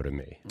less so to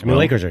me. I mean, the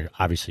Lakers are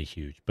obviously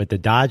huge, but the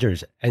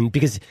Dodgers, and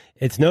because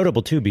it's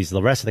notable too, because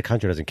the rest of the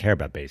country doesn't care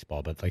about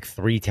baseball, but like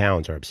 3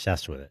 towns are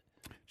obsessed with it.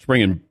 Let's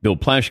bring in Bill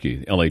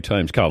Plaschke, LA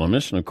Times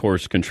columnist, and of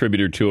course,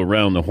 contributor to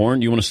Around the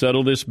Horn. You want to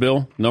settle this,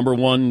 Bill? Number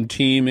one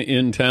team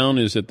in town,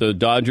 is it the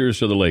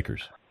Dodgers or the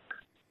Lakers?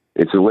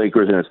 It's the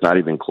Lakers, and it's not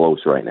even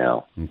close right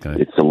now. Okay.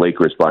 It's the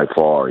Lakers by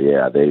far.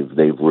 Yeah,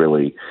 they've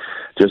really,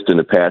 just in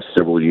the past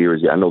several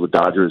years. I know the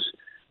Dodgers,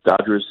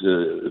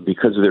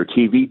 because of their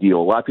TV deal,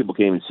 a lot of people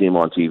can't even see them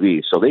on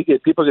TV. So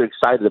people get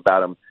excited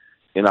about them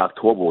in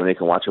October when they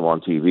can watch them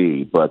on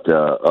TV. But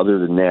other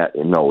than that,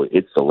 no,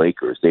 it's the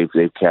Lakers.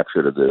 They've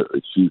captured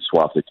a huge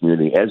swath of the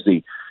community, as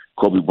the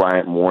Kobe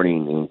Bryant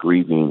mourning and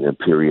grieving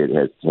period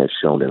has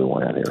shown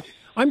everyone out here.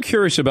 I'm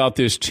curious about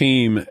this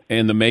team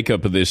and the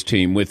makeup of this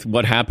team with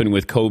what happened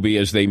with Kobe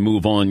as they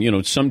move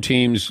on. Some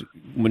teams,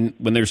 when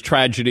there's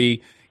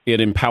tragedy,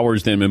 it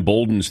empowers them,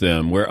 emboldens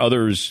them, where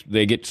others,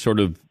 they get sort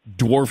of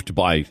dwarfed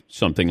by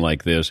something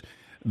like this.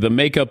 The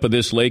makeup of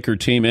this Laker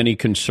team, any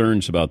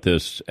concerns about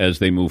this as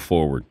they move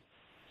forward?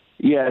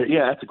 Yeah,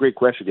 that's a great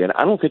question, Dan.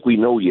 I don't think we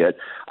know yet.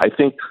 I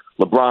think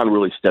LeBron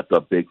really stepped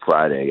up big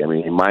Friday. I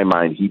mean, in my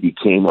mind, he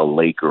became a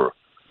Laker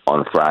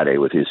on Friday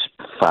with his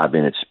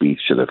 5-minute speech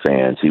to the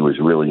fans. He was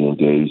really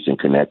engaged and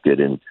connected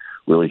and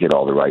really hit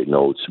all the right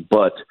notes.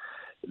 But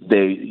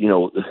they,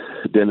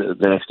 then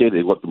the next day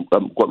they go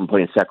up and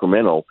play in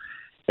Sacramento,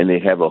 and they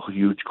have a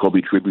huge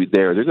Kobe tribute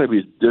there. There's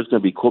going to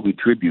be Kobe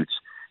tributes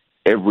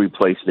every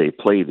place they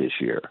play this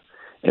year,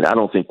 and I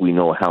don't think we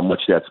know how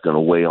much that's going to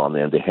weigh on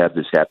them to have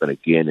this happen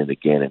again and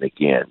again and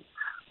again.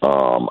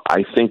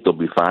 I think they'll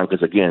be fine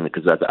because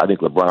I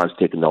think LeBron's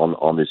taken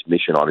on this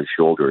mission on his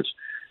shoulders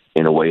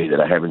in a way that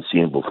I haven't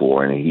seen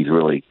before, and he's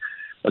really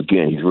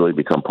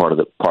become part of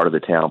the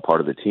town,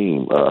 part of the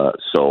team.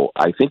 So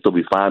I think they'll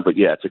be fine. But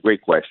yeah, it's a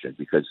great question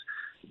because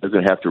they're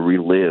going to have to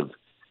relive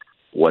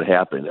what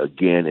happened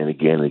again and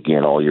again and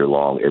again all year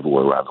long,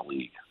 everywhere around the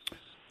league.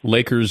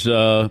 Lakers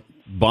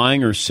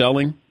buying or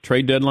selling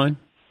trade deadline?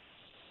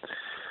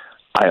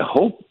 I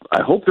hope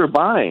they're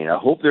buying. I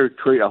hope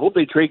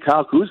they trade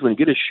Kyle Kuzma and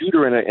get a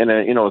shooter and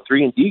a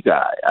 3-and-D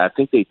guy. I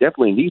think they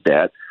definitely need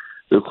that.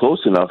 They're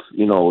close enough.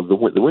 The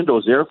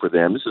window's there for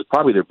them. This is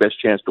probably their best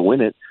chance to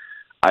win it.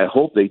 I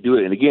hope they do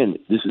it. And again,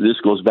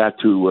 this goes back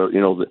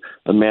to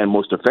the man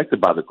most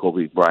affected by the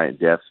Kobe Bryant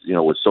death.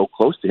 Was so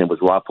close to him was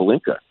Rob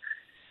Pelinka,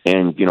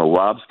 and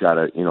Rob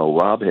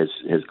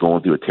has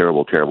gone through a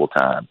terrible, terrible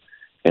time.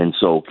 And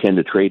so, can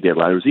the trade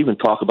deadline? There was even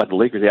talk about the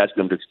Lakers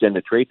asking them to extend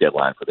the trade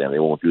deadline for them. They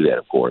won't do that,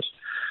 of course.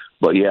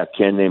 But yeah,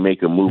 can they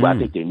make a move? I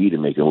think they need to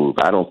make a move.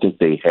 I don't think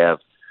they have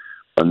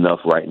enough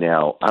right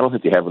now. I don't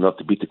think they have enough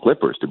to beat the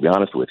Clippers, to be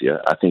honest with you.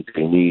 I think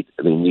they need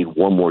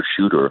one more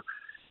shooter,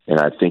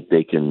 and I think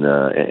they can.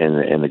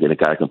 And a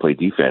guy can play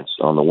defense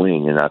on the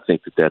wing, and I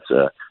think that's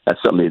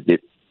something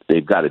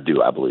they've got to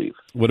do. I believe.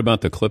 What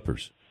about the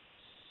Clippers?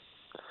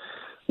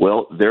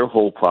 Well, their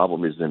whole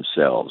problem is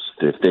themselves.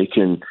 If they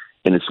can.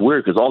 And it's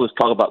weird because all this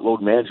talk about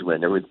load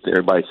management,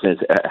 everybody says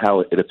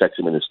how it affects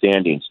them in the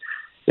standings.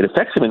 It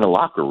affects them in the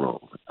locker room.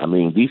 I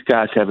mean, these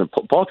guys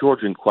Paul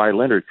George and Kawhi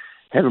Leonard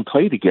haven't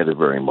played together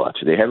very much.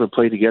 They haven't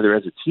played together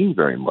as a team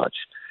very much.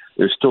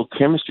 There's still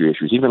chemistry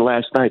issues. Even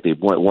last night, they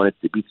wanted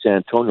to beat San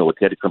Antonio, but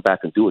they had to come back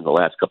and do it in the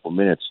last couple of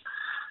minutes.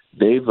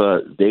 They've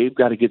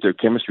got to get their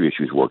chemistry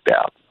issues worked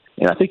out.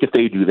 And I think if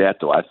they do that,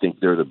 though, I think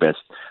they're the best.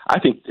 I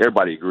think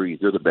everybody agrees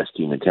they're the best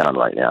team in town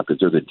right now because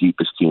they're the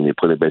deepest team. They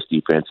play the best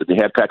defense. And they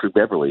have Patrick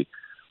Beverley,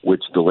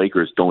 which the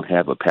Lakers don't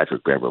have a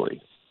Patrick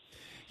Beverley.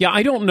 Yeah,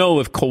 I don't know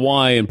if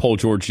Kawhi and Paul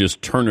George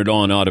just turn it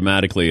on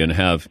automatically and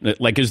have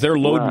is there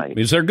load? Right.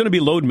 Is there going to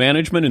be load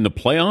management in the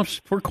playoffs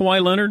for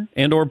Kawhi Leonard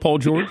and or Paul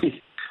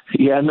George?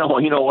 Yeah, no,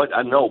 you know what?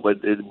 I know, but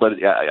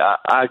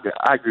I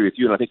agree with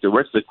you, and I think the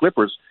rest of the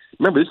Clippers.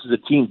 Remember, this is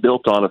a team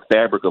built on a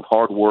fabric of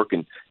hard work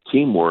and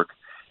teamwork.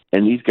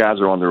 And these guys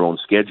are on their own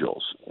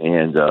schedules,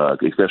 and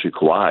especially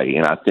Kawhi.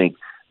 And I think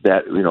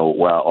that,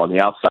 while on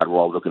the outside we're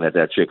all looking at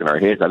that shaking our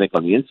heads, I think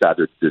on the inside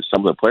there's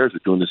some of the players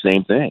are doing the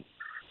same thing.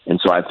 And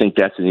so I think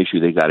that's an issue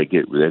they've got to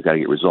get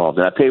resolved.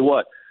 And I'll tell you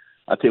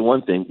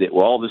one thing, that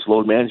with all this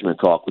load management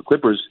talk, the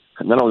Clippers,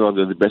 not only are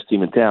they the best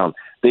team in town,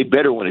 they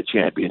better win a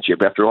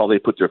championship after all they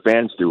put their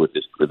fans through with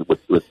this,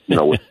 with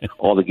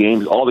all the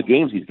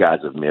games these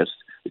guys have missed.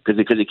 Because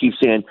they keep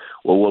saying,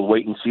 well, we'll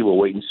wait and see.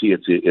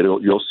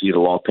 You'll see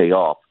it'll all pay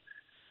off.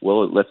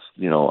 Well,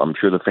 I'm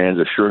sure the fans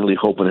are surely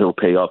hoping it'll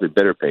pay off. It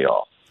better pay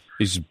off.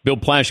 He's Bill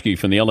Plaschke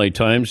from the LA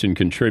Times and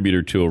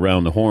contributor to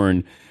Around the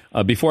Horn.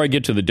 Before I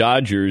get to the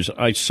Dodgers,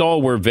 I saw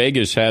where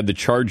Vegas had the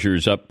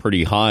Chargers up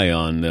pretty high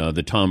on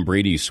the Tom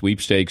Brady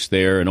sweepstakes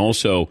there, and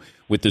also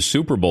with the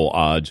Super Bowl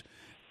odds.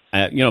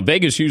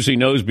 Vegas usually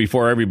knows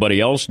before everybody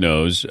else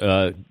knows.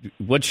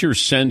 What's your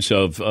sense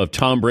of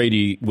Tom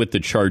Brady with the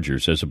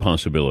Chargers as a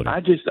possibility?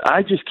 I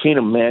just can't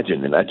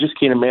imagine, and I just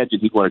can't imagine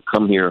he'd want to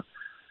come here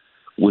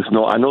with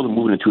no. I know they're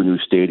moving into a new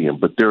stadium,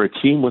 but they're a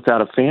team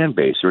without a fan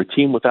base. They're a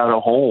team without a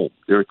home.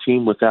 They're a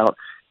team without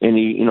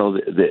any.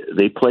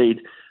 They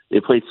played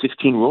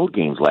 16 road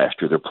games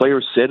last year. Their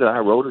players said it. I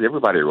wrote it.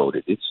 Everybody wrote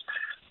it.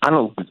 I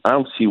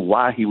don't see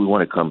why he would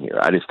want to come here.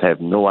 I just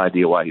have no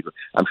idea why he.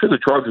 I'm sure the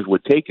Chargers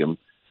would take him.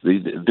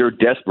 They're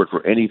desperate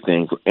for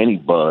anything, for any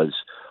buzz,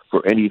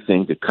 for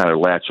anything to kind of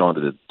latch on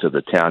to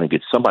the town and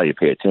get somebody to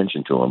pay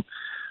attention to him.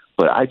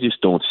 But I just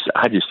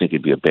think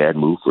it'd be a bad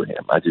move for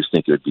him. I just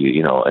think it would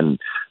be, and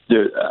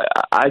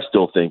I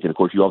still think, and of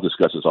course you all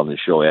discuss this on the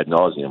show ad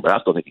nauseum, but I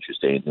still think he should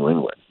stay in New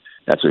England.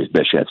 That's his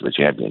best chance of a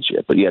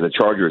championship. But yeah, the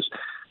Chargers,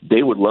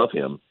 they would love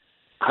him.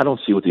 I don't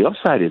see what the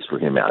upside is for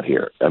him out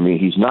here. I mean,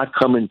 he's not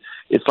coming.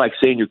 It's like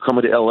saying you're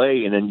coming to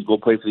L.A. and then you go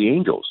play for the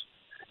Angels.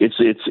 It's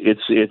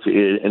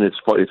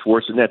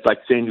worse than that. It's like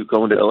saying you're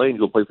going to L.A. and you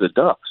go play for the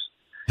Ducks.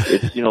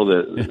 It's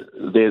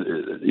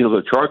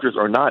the Chargers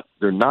are not.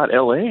 They're not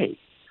L.A.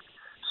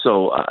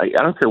 So I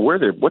don't care where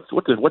they're. What's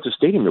the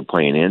stadium they're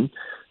playing in?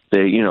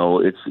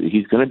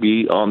 He's going to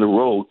be on the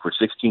road for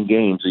 16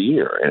 games a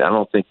year, and I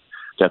don't think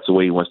that's the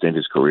way he wants to end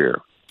his career.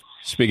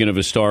 Speaking of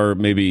a star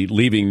maybe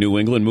leaving New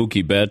England,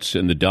 Mookie Betts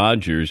and the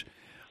Dodgers.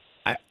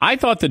 I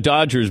thought the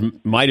Dodgers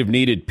might have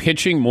needed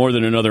pitching more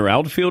than another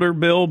outfielder,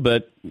 Bill,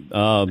 but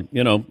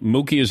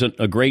Mookie is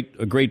a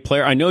great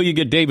player. I know you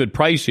get David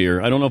Price here.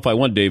 I don't know if I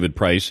want David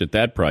Price at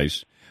that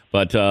price,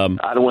 but I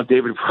don't want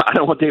David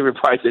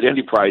Price at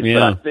any price.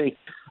 Yeah. But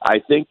I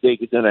think they're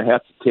going to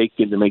have to take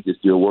him to make this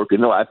deal work.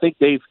 And no, I think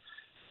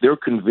they're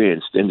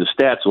convinced, and the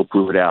stats will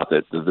prove it out,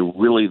 that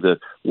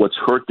what's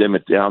hurt them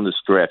down the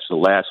stretch the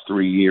last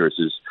 3 years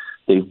is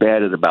they've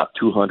batted about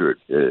 200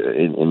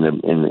 in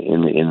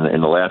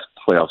the last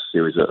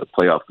series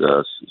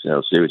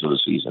of the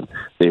season.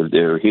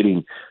 They're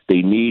hitting.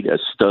 They need a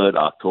stud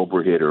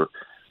October hitter.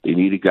 They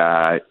need a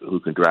guy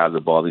who can drive the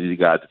ball. They need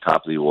a guy at the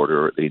top of the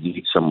order. They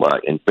need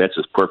somebody, and Betts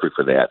is perfect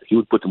for that. He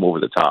would put them over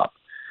the top.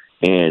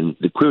 And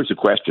the clearest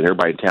question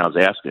everybody in town's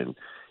asking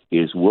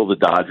is, will the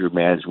Dodger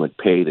management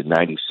pay the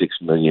 $96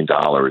 million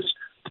to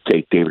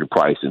take David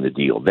Price in the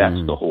deal?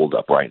 That's the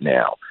holdup right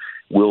now.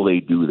 Will they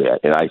do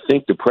that? And I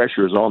think the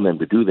pressure is on them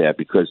to do that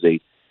because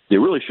they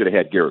really should have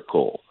had Garrett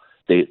Cole.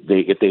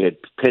 If they had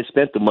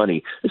spent the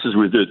money, this is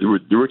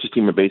the richest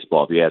team in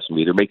baseball, if you ask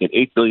me. They're making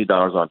 $8 billion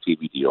on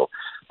TV deal.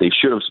 They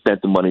should have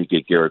spent the money to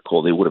get Garrett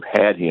Cole. They would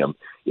have had him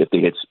if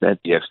they had spent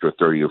the extra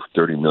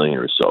 $30 million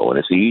or so. And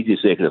it's easy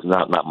to say because it's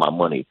not my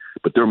money,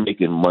 but they're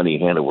making money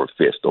hand over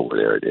fist over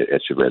there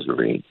at Chavez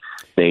Ravine.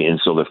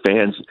 And so the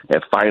fans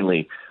have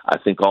finally, I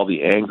think, all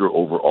the anger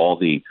over all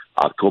the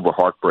October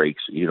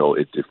heartbreaks.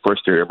 At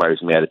first everybody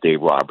was mad at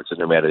Dave Roberts, and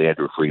they're mad at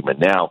Andrew Friedman.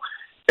 Now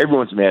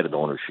everyone's mad at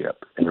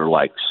ownership, and they're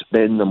like,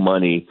 spend the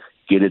money,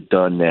 get it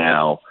done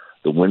now.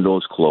 The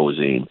window's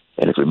closing,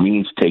 and if it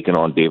means taking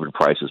on David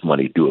Price's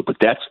money, do it. But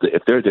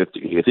if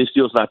this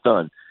deal's not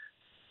done,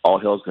 all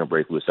hell's going to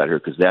break loose out here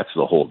because that's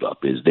the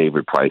holdup is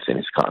David Price and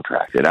his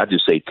contract. And I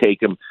just say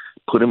take him,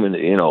 put him in,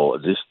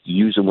 just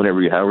use him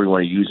however you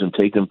want to use him.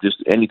 Take him,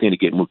 just anything to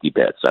get Mookie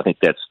Betts. I think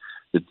I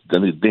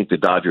think the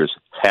Dodgers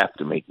have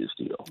to make this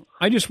deal.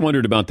 I just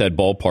wondered about that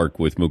ballpark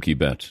with Mookie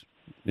Betts.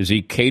 Is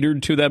he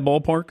catered to that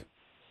ballpark?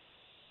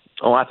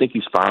 Oh, I think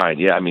he's fine.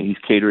 Yeah, I mean he's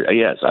catered.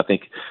 Yes, I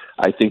think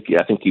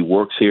he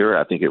works here.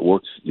 I think it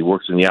works. He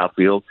works in the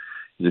outfield.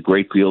 He's a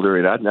great fielder,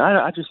 and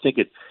I just think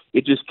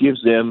it just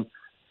gives them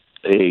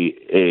a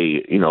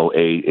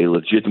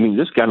legit. I mean,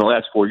 this guy in the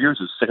last 4 years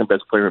is the second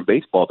best player in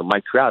baseball to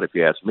Mike Trout, if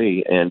you ask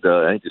me, and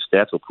I think the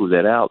stats will prove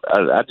that out.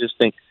 I just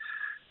think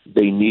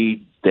they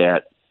need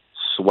that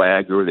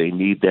swagger. They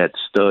need that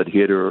stud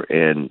hitter,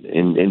 and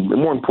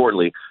more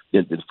importantly,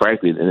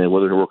 frankly, and then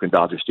whether they're working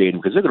Dodger Stadium,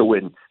 because they're going to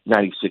win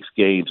 96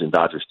 games in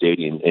Dodger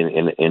Stadium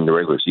in the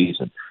regular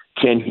season.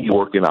 Can he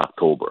work in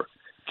October?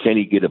 Can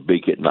he get a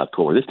big hit in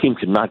October? This team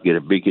cannot get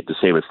a big hit to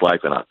save its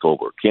life in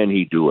October. Can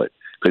he do it?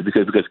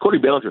 Because Cody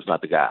Bellinger is not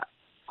the guy.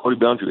 Cody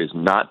Bellinger is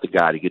not the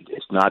guy to get.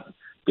 It's not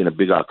been a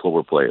big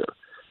October player.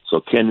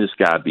 So can this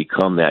guy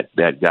become that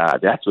guy?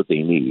 That's what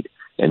they need,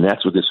 and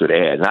that's what this would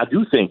add. And I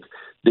do think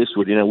this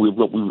would,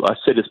 I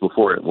said this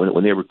before,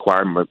 when they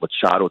required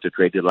Machado to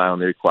trade deadline,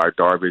 they required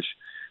Darvish.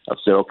 I've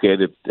said, okay,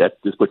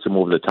 this puts them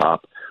over the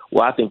top.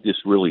 Well, I think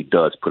this really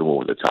does put them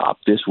over the top.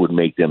 This would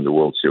make them the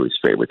World Series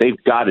favorite.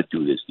 They've got to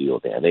do this deal,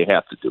 Dan. They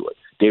have to do it.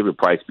 David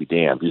Price be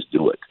damned. Just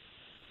do it.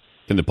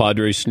 Can the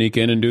Padres sneak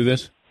in and do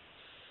this?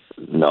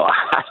 No,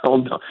 I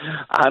don't know.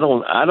 I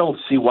don't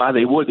see why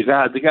they would. The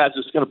guy's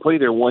just going to play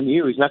there 1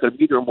 year. He's not going to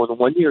be there more than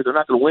 1 year. They're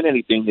not going to win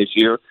anything this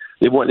year.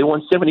 They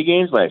won 70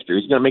 games last year.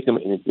 He's going to make them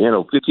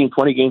 15,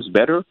 20 games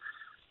better.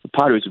 The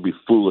Padres would be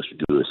foolish to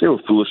do this. They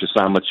were foolish to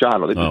sign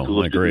Machado. They'd be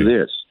foolish to do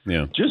this.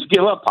 Yeah. Just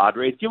give up,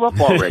 Padres. Give up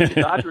already.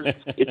 The Dodgers,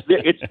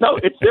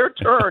 it's their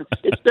turn.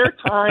 It's their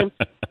time.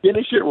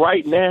 Finish it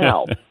right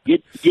now.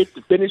 Get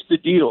to finish the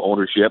deal,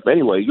 ownership.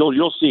 Anyway,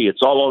 you'll see.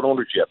 It's all on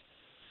ownership.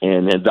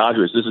 And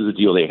Dodgers, this is a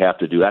deal they have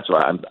to do. That's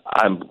why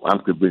I'm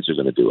convinced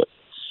they're going to do it.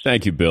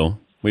 Thank you, Bill.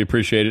 We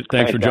appreciate it.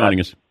 Thanks for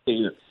joining us.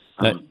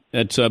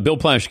 That's Bill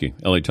Plaschke,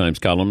 LA Times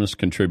columnist,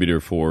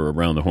 contributor for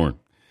Around the Horn.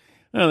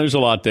 There's a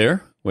lot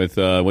there with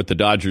what the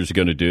Dodgers are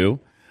going to do.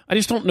 I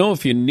just don't know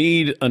if you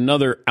need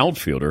another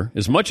outfielder.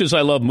 As much as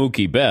I love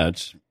Mookie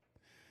Betts,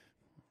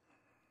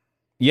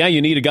 yeah, you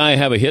need a guy to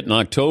have a hit in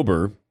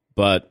October,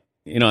 but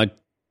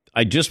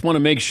I just want to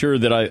make sure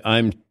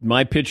that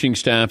my pitching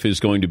staff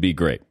is going to be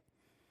great.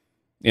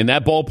 In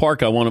that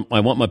ballpark, I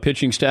want my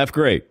pitching staff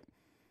great.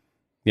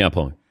 Yeah,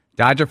 Paul.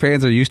 Dodger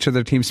fans are used to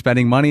their team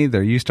spending money.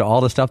 They're used to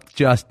all the stuff.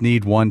 Just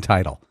need one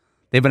title.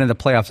 They've been in the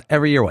playoffs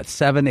every year,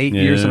 7, 8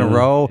 years in a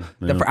row.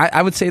 Yeah.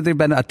 I would say they've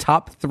been a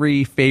top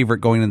 3 favorite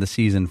going into the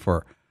season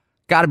for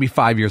got to be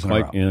 5 years in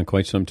a row. Yeah,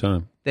 quite some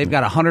time. They've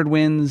got 100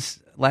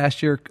 wins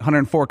last year,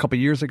 104 a couple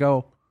years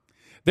ago.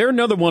 They're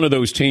another one of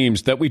those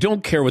teams that we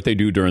don't care what they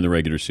do during the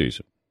regular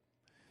season.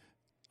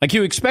 Like,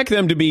 you expect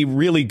them to be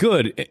really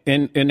good.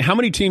 And how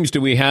many teams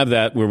do we have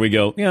that where we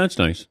go, yeah, that's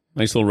nice.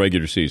 Nice little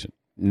regular season.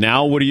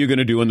 Now what are you going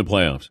to do in the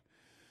playoffs?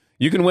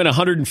 You can win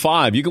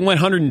 105. You can win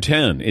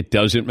 110. It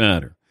doesn't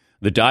matter.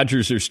 The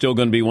Dodgers are still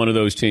going to be one of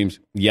those teams.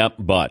 Yep,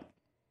 but.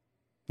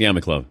 Yeah,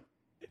 McLovin.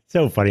 It's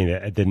so funny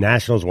that the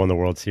Nationals won the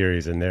World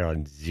Series, and they're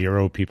on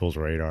zero people's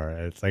radar.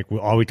 It's like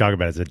all we talk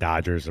about is the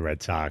Dodgers, the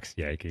Red Sox,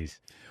 Yankees.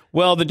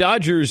 Well, the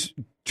Dodgers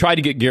tried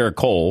to get Garrett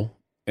Cole,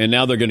 and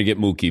now they're going to get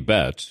Mookie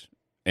Betts.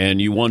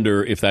 And you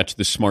wonder if that's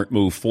the smart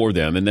move for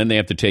them. And then they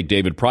have to take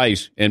David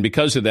Price. And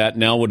because of that,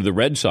 now what are the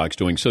Red Sox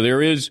doing? So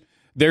there's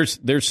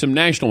some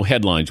national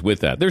headlines with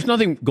that. There's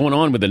nothing going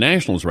on with the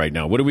Nationals right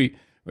now. What's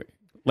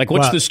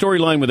the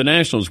storyline with the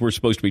Nationals we're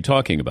supposed to be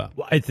talking about?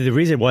 Well, the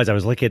reason was I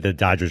was looking at the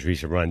Dodgers'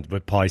 recent run,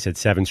 but Paulie said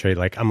 7 straight.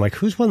 I'm like,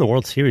 who's won the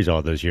World Series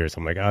all those years?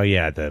 I'm like, oh,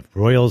 yeah, the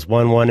Royals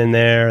won one in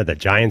there. The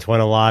Giants won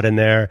a lot in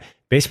there.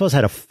 Baseball's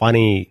had a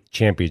funny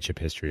championship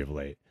history of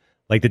late.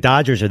 Like, the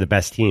Dodgers are the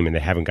best team, and they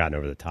haven't gotten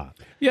over the top.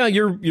 Yeah,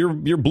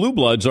 your Blue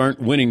Bloods aren't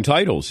winning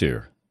titles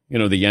here.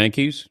 The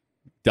Yankees,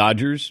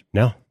 Dodgers.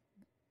 No.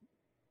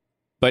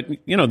 But,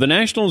 the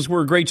Nationals were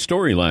a great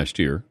story last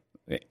year,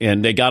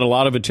 and they got a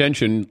lot of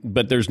attention,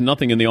 but there's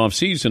nothing in the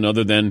offseason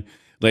other than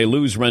they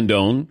lose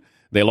Rendon.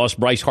 They lost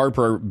Bryce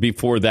Harper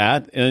before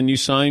that, and you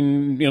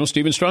sign,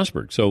 Steven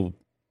Strasburg. So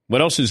what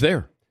else is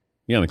there?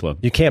 Yeah, McClub.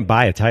 You can't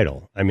buy a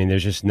title. I mean,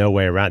 there's just no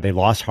way around. They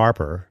lost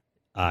Harper.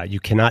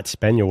 You cannot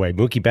spend your way.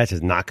 Mookie Betts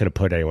is not going to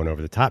put anyone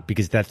over the top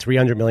because that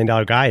 $300 million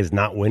guy is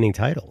not winning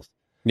titles.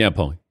 Yeah,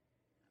 Paulie.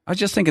 I was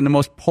just thinking the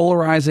most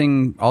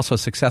polarizing, also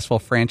successful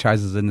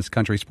franchises in this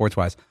country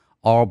sports-wise,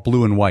 all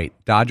blue and white.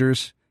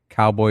 Dodgers,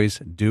 Cowboys,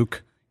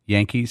 Duke,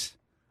 Yankees.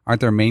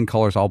 Aren't their main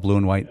colors all blue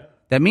and white?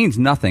 That means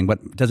nothing,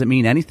 but does it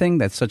mean anything?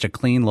 That's such a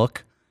clean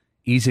look,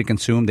 easy to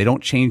consume. They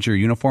don't change your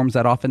uniforms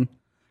that often.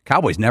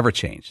 Cowboys never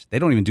change. They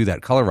don't even do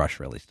that color rush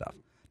really stuff.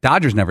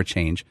 Dodgers never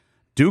change.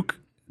 Duke,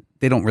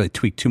 they don't really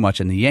tweak too much,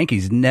 and the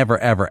Yankees never,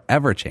 ever,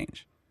 ever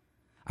change.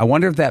 I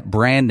wonder if that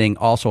branding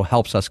also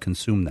helps us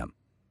consume them.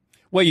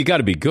 Well, you got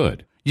to be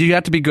good. You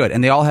have to be good,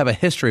 and they all have a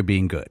history of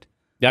being good.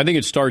 Yeah, I think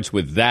it starts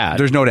with that.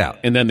 There's no doubt.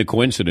 And then the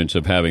coincidence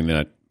of having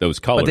those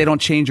colors. But they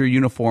don't change your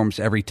uniforms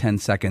every 10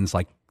 seconds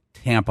like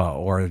Tampa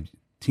or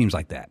teams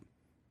like that.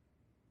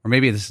 Or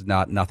maybe this is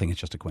nothing, it's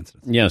just a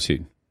coincidence. Yes,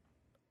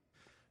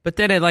 But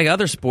then like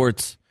other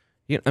sports,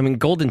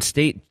 Golden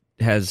State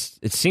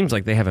it seems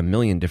like they have a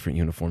million different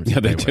uniforms. Yeah,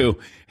 they do.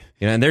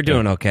 And they're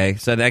doing okay.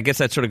 So I guess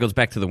that sort of goes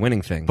back to the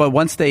winning thing. But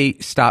once they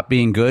stop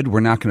being good, we're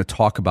not going to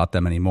talk about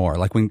them anymore.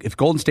 Like if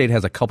Golden State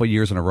has a couple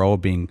years in a row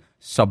of being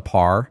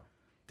subpar,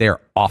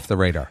 they're off the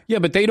radar. Yeah,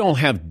 but they don't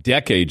have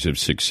decades of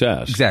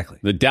success. Exactly.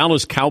 The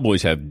Dallas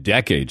Cowboys have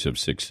decades of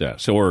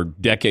success or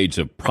decades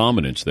of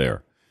prominence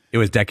there. It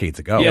was decades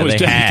ago. Yeah, it was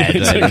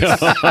decades ago.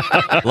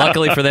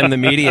 Luckily for them, the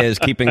media is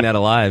keeping that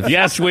alive.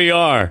 Yes, we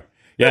are.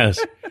 Yes.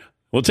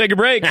 We'll take a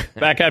break.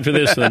 Back after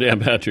this on the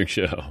Dan Patrick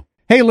Show.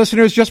 Hey,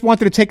 listeners, just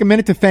wanted to take a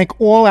minute to thank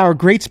all our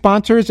great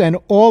sponsors and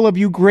all of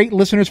you great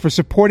listeners for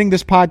supporting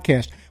this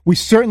podcast. We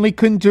certainly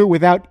couldn't do it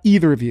without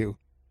either of you.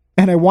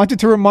 And I wanted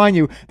to remind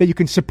you that you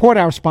can support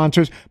our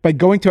sponsors by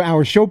going to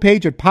our show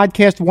page at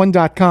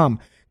podcast1.com,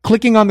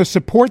 clicking on the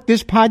Support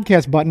This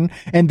Podcast button,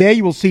 and there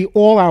you will see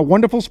all our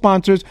wonderful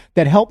sponsors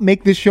that help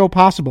make this show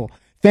possible.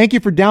 Thank you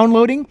for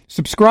downloading,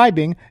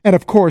 subscribing, and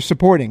of course,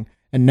 supporting.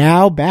 And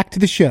now, back to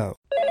the show.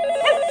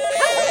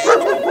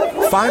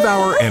 5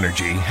 Hour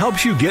Energy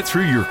helps you get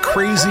through your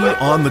crazy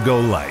on-the-go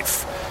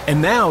life.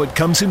 And now it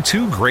comes in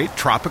 2 great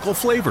tropical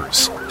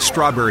flavors,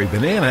 Strawberry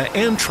Banana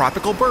and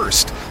Tropical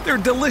Burst. They're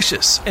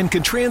delicious and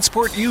can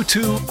transport you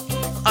to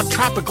a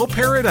tropical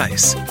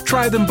paradise.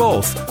 Try them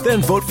both,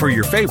 then vote for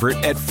your favorite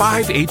at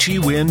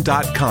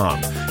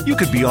 5hewin.com. You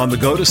could be on the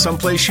go to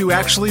someplace you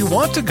actually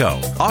want to go.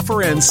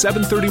 Offer ends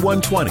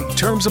 7/31/20.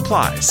 Terms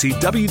apply. See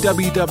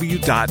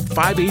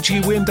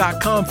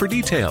www.5hewin.com for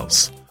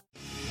details.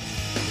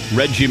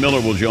 Reggie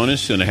Miller will join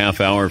us in a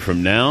half hour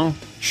from now.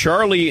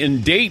 Charlie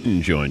in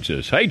Dayton joins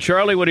us. Hey,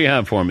 Charlie, what do you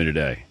have for me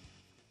today?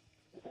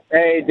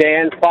 Hey,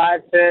 Dan,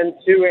 5'10",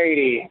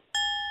 280.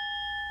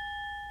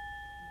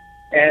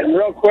 And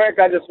real quick,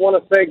 I just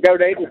want to say go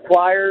Dayton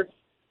Flyers.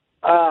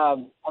 I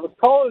was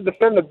calling to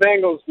defend the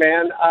Bengals,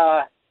 man.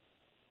 I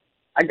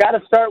got to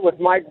start with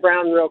Mike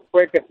Brown real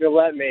quick, if you'll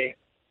let me.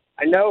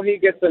 I know he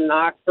gets a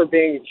knock for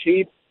being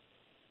cheap,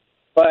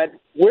 but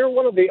we're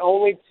one of the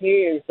only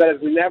teams that has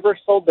never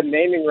sold the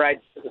naming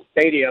rights to the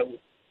stadium.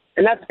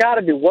 And that's got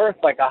to be worth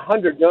like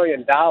 $100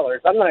 million.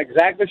 I'm not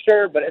exactly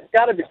sure, but it's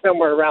got to be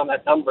somewhere around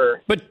that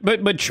number.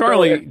 But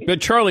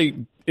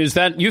Charlie, is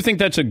that, you think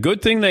that's a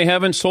good thing they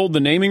haven't sold the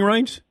naming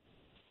rights?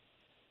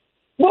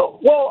 Well,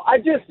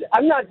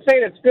 I'm not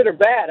saying it's good or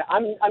bad.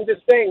 I'm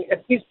just saying if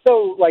he's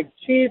so like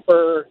cheap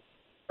or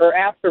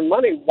after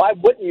money, why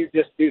wouldn't you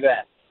just do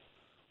that?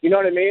 You know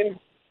what I mean?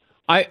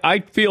 I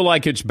feel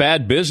like it's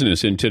bad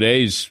business in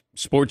today's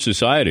sports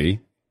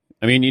society.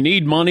 I mean, you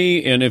need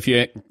money, and if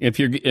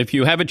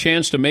you have a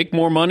chance to make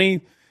more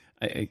money,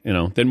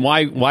 then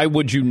why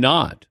would you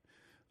not?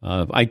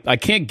 I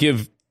can't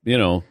give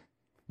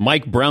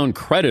Mike Brown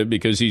credit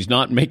because he's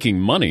not making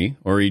money,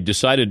 or he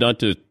decided not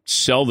to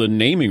sell the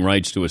naming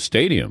rights to a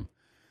stadium.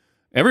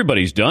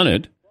 Everybody's done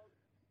it.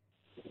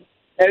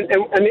 And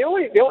the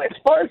only as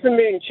far as them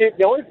being cheap,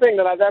 the only thing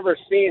that I've ever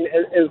seen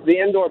is the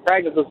indoor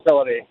practice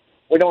facility.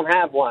 We don't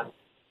have one,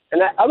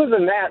 and other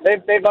than that,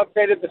 they've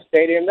upgraded the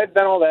stadium. They've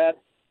done all that.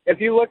 If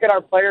you look at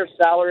our players'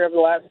 salary over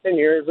the last 10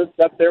 years, it's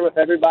up there with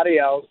everybody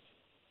else.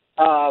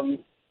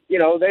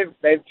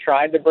 They've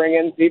tried to bring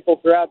in people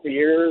throughout the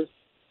years.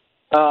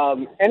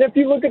 And if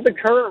you look at the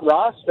current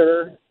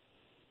roster,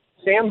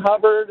 Sam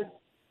Hubbard,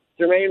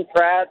 Jermaine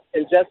Pratt,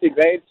 and Jesse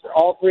Bates are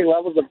all three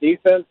levels of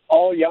defense,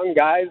 all young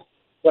guys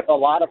with a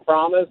lot of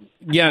promise.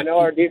 Yeah. I know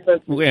our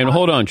defense. And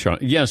hold on,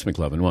 Charlie. Yes,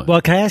 McLovin, what?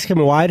 Well, can I ask him,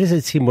 why does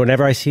it seem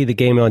whenever I see the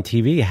game on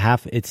TV,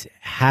 it's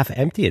half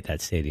empty at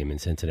that stadium in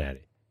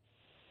Cincinnati?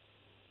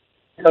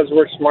 Because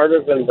we're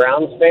smarter than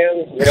Browns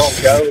fans. We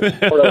don't go to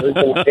support a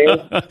losing team.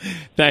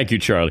 Thank you,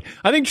 Charlie.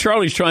 I think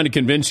Charlie's trying to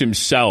convince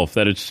himself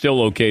that it's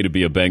still okay to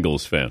be a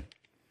Bengals fan.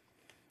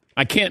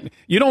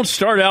 You don't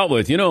start out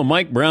with,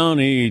 Mike Brown,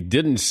 he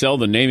didn't sell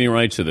the naming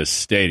rights to the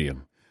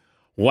stadium.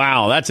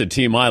 Wow, that's a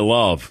team I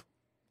love.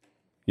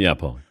 Yeah,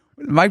 Paul.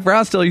 Mike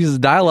Brown still uses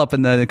dial-up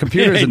in the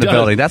computers in the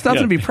building. That's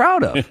nothing to be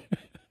proud of.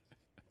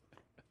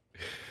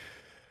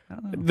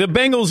 The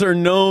Bengals are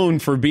known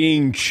for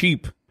being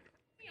cheap.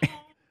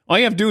 All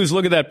you have to do is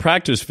look at that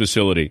practice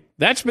facility.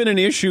 That's been an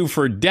issue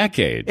for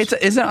decades.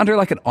 Isn't it under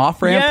like an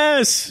off-ramp?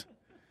 Yes.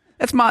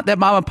 That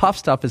mom and puff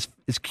stuff is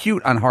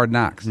cute on Hard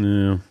Knocks.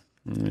 Yeah.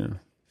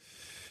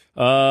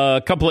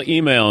 A couple of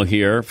email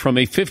here from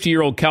a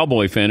 50-year-old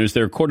Cowboy fan. Is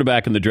there a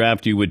quarterback in the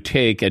draft you would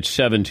take at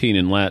 17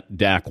 and let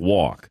Dak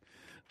walk?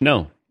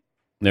 No,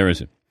 there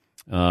isn't.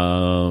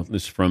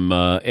 This is from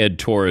Ed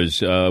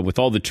Torres. With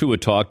all the Tua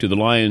talk, do the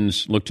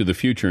Lions look to the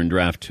future and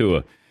draft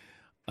Tua?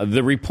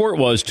 The report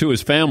was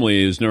Tua's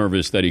family is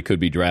nervous that he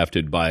could be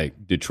drafted by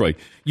Detroit.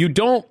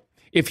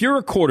 If you're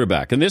a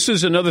quarterback, and this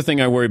is another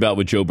thing I worry about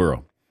with Joe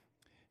Burrow,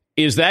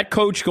 is that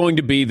coach going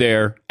to be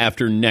there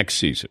after next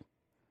season?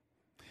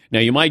 Now,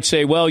 you might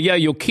say, well, yeah,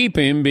 you'll keep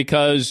him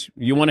because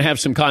you want to have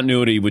some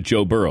continuity with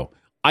Joe Burrow.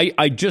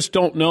 I just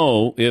don't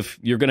know if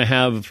you're going to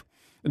have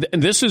 –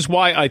 and this is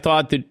why I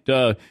thought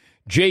that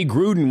Jay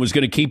Gruden was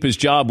going to keep his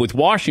job with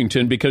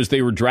Washington because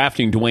they were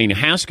drafting Dwayne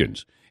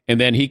Haskins, and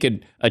then he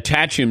could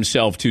attach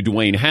himself to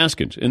Dwayne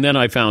Haskins. And then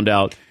I found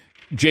out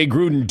Jay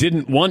Gruden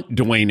didn't want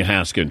Dwayne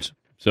Haskins.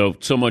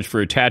 So much for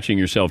attaching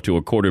yourself to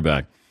a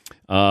quarterback.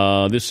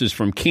 This is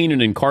from Keenan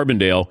in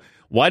Carbondale.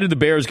 Why did the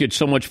Bears get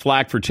so much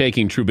flack for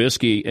taking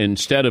Trubisky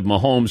instead of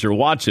Mahomes or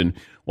Watson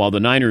while the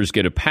Niners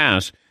get a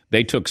pass?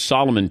 They took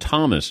Solomon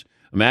Thomas.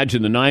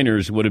 Imagine the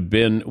Niners would have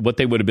been what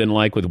they would have been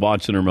like with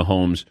Watson or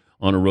Mahomes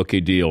on a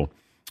rookie deal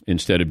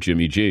instead of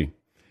Jimmy G.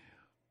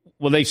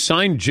 Well, they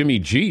signed Jimmy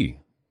G,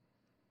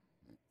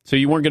 so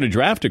you weren't going to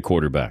draft a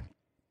quarterback.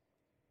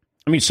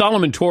 I mean,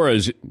 Solomon Thomas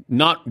is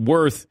not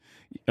worth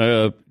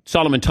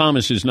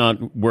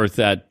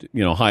that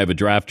high of a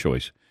draft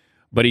choice.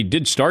 But he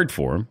did start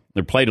for him.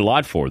 They played a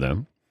lot for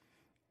them.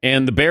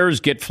 And the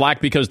Bears get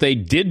flack because they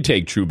did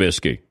take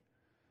Trubisky.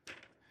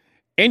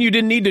 And you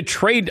didn't need to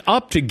trade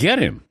up to get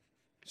him.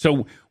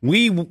 So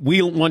we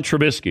want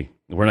Trubisky.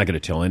 We're not going to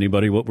tell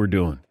anybody what we're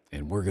doing.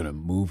 And we're going to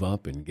move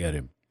up and get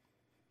him.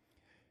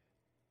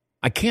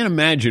 I can't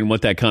imagine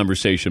what that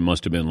conversation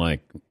must have been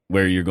like,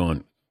 where you're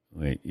going,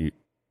 wait,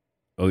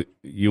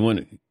 you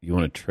want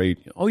to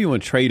trade? Oh, you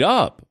want to trade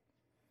up?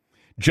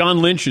 John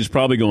Lynch is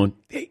probably going,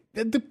 hey,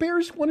 the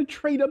Bears want to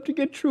trade up to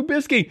get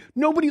Trubisky.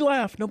 Nobody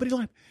laugh.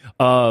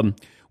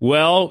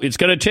 Well, it's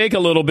going to take a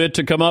little bit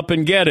to come up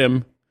and get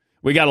him.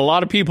 We got a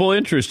lot of people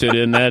interested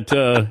in that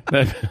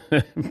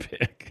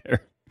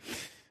pick.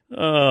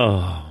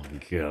 Oh,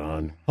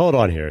 God. Hold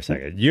on here a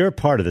second. You're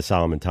part of the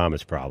Solomon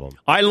Thomas problem.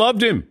 I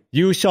loved him.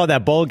 You saw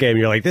that bowl game.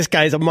 You're like, this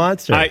guy's a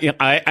monster.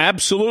 I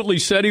absolutely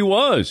said he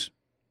was.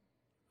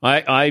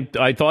 I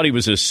thought he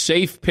was a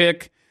safe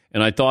pick.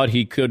 And I thought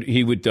he could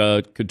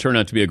turn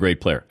out to be a great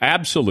player.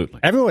 Absolutely.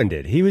 Everyone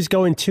did. He was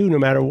going 2 no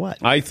matter what.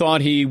 I thought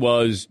he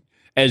was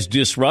as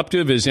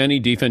disruptive as any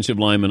defensive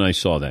lineman I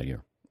saw that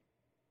year.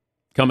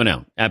 Coming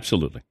out.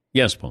 Absolutely.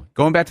 Yes, Paul.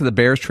 Going back to the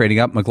Bears trading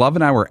up, McLove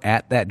and I were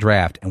at that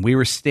draft, and we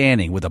were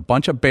standing with a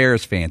bunch of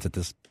Bears fans at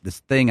this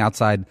thing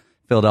outside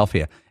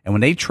Philadelphia. And when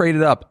they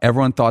traded up,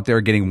 everyone thought they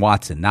were getting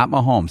Watson, not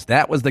Mahomes.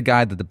 That was the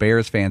guy that the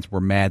Bears fans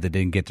were mad that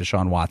didn't get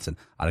Deshaun Watson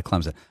out of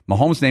Clemson.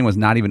 Mahomes' name was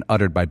not even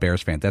uttered by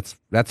Bears fans.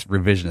 That's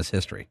revisionist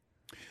history.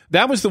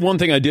 That was the one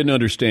thing I didn't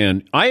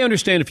understand. I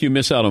understand if you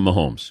miss out on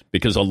Mahomes,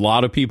 because a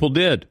lot of people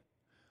did.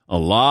 A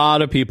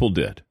lot of people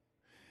did.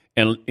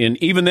 And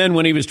even then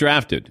when he was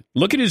drafted,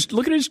 look at his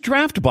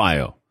draft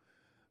bio.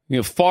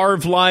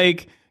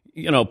 Favre-like,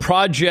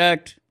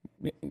 project,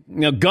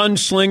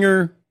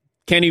 gunslinger,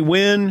 can he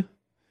win?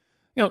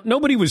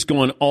 Nobody was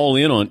going all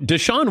in on.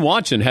 Deshaun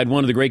Watson had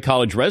one of the great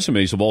college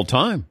resumes of all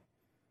time.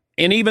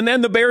 And even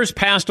then, the Bears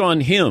passed on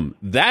him.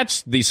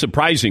 That's the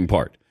surprising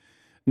part.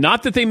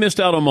 Not that they missed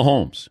out on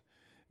Mahomes,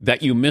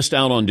 that you missed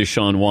out on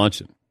Deshaun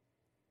Watson.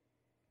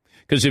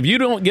 Because if you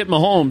don't get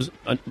Mahomes,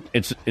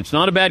 it's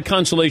not a bad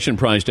consolation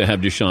prize to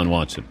have Deshaun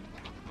Watson.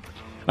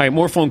 All right,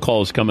 more phone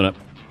calls coming up.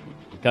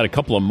 Got a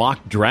couple of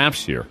mock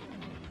drafts here.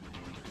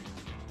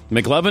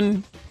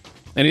 McLevin,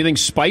 anything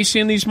spicy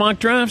in these mock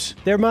drafts?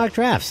 They're mock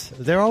drafts.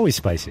 They're always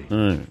spicy. All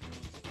right.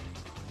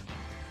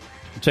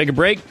 We'll take a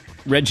break.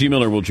 Reggie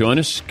Miller will join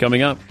us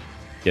coming up.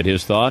 Get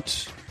his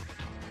thoughts.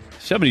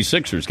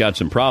 76ers got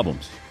some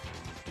problems.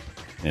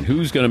 And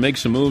who's going to make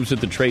some moves at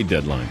the trade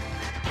deadline?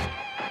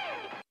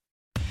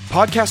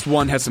 Podcast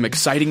One has some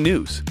exciting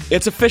news.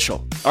 It's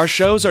official. Our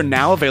shows are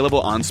now available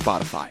on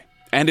Spotify.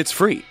 And it's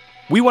free.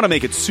 We want to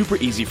make it super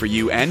easy for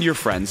you and your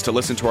friends to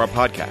listen to our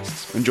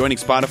podcasts. And joining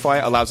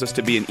Spotify allows us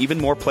to be in even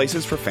more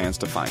places for fans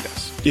to find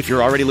us. If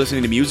you're already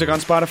listening to music on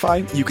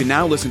Spotify, you can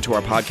now listen to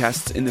our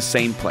podcasts in the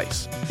same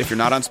place. If you're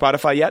not on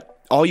Spotify yet,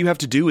 all you have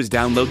to do is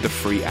download the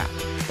free app.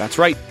 That's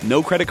right,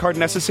 no credit card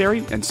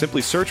necessary, and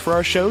simply search for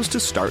our shows to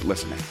start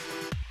listening.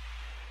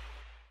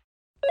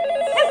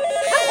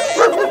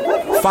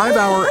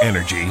 5-Hour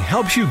Energy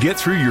helps you get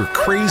through your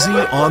crazy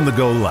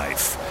on-the-go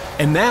life.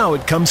 And now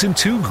it comes in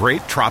 2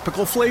 great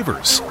tropical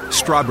flavors,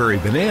 Strawberry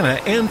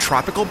Banana and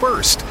Tropical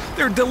Burst.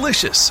 They're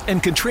delicious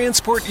and can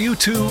transport you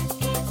to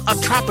a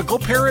tropical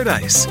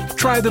paradise.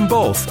 Try them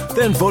both,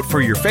 then vote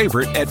for your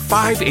favorite at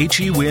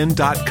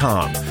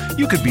 5hewin.com.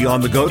 You could be on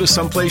the go to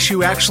someplace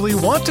you actually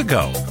want to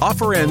go.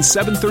 Offer ends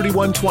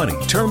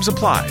 7/31/20. Terms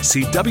apply.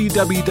 See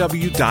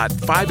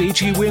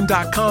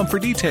www.5hewin.com for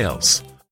details.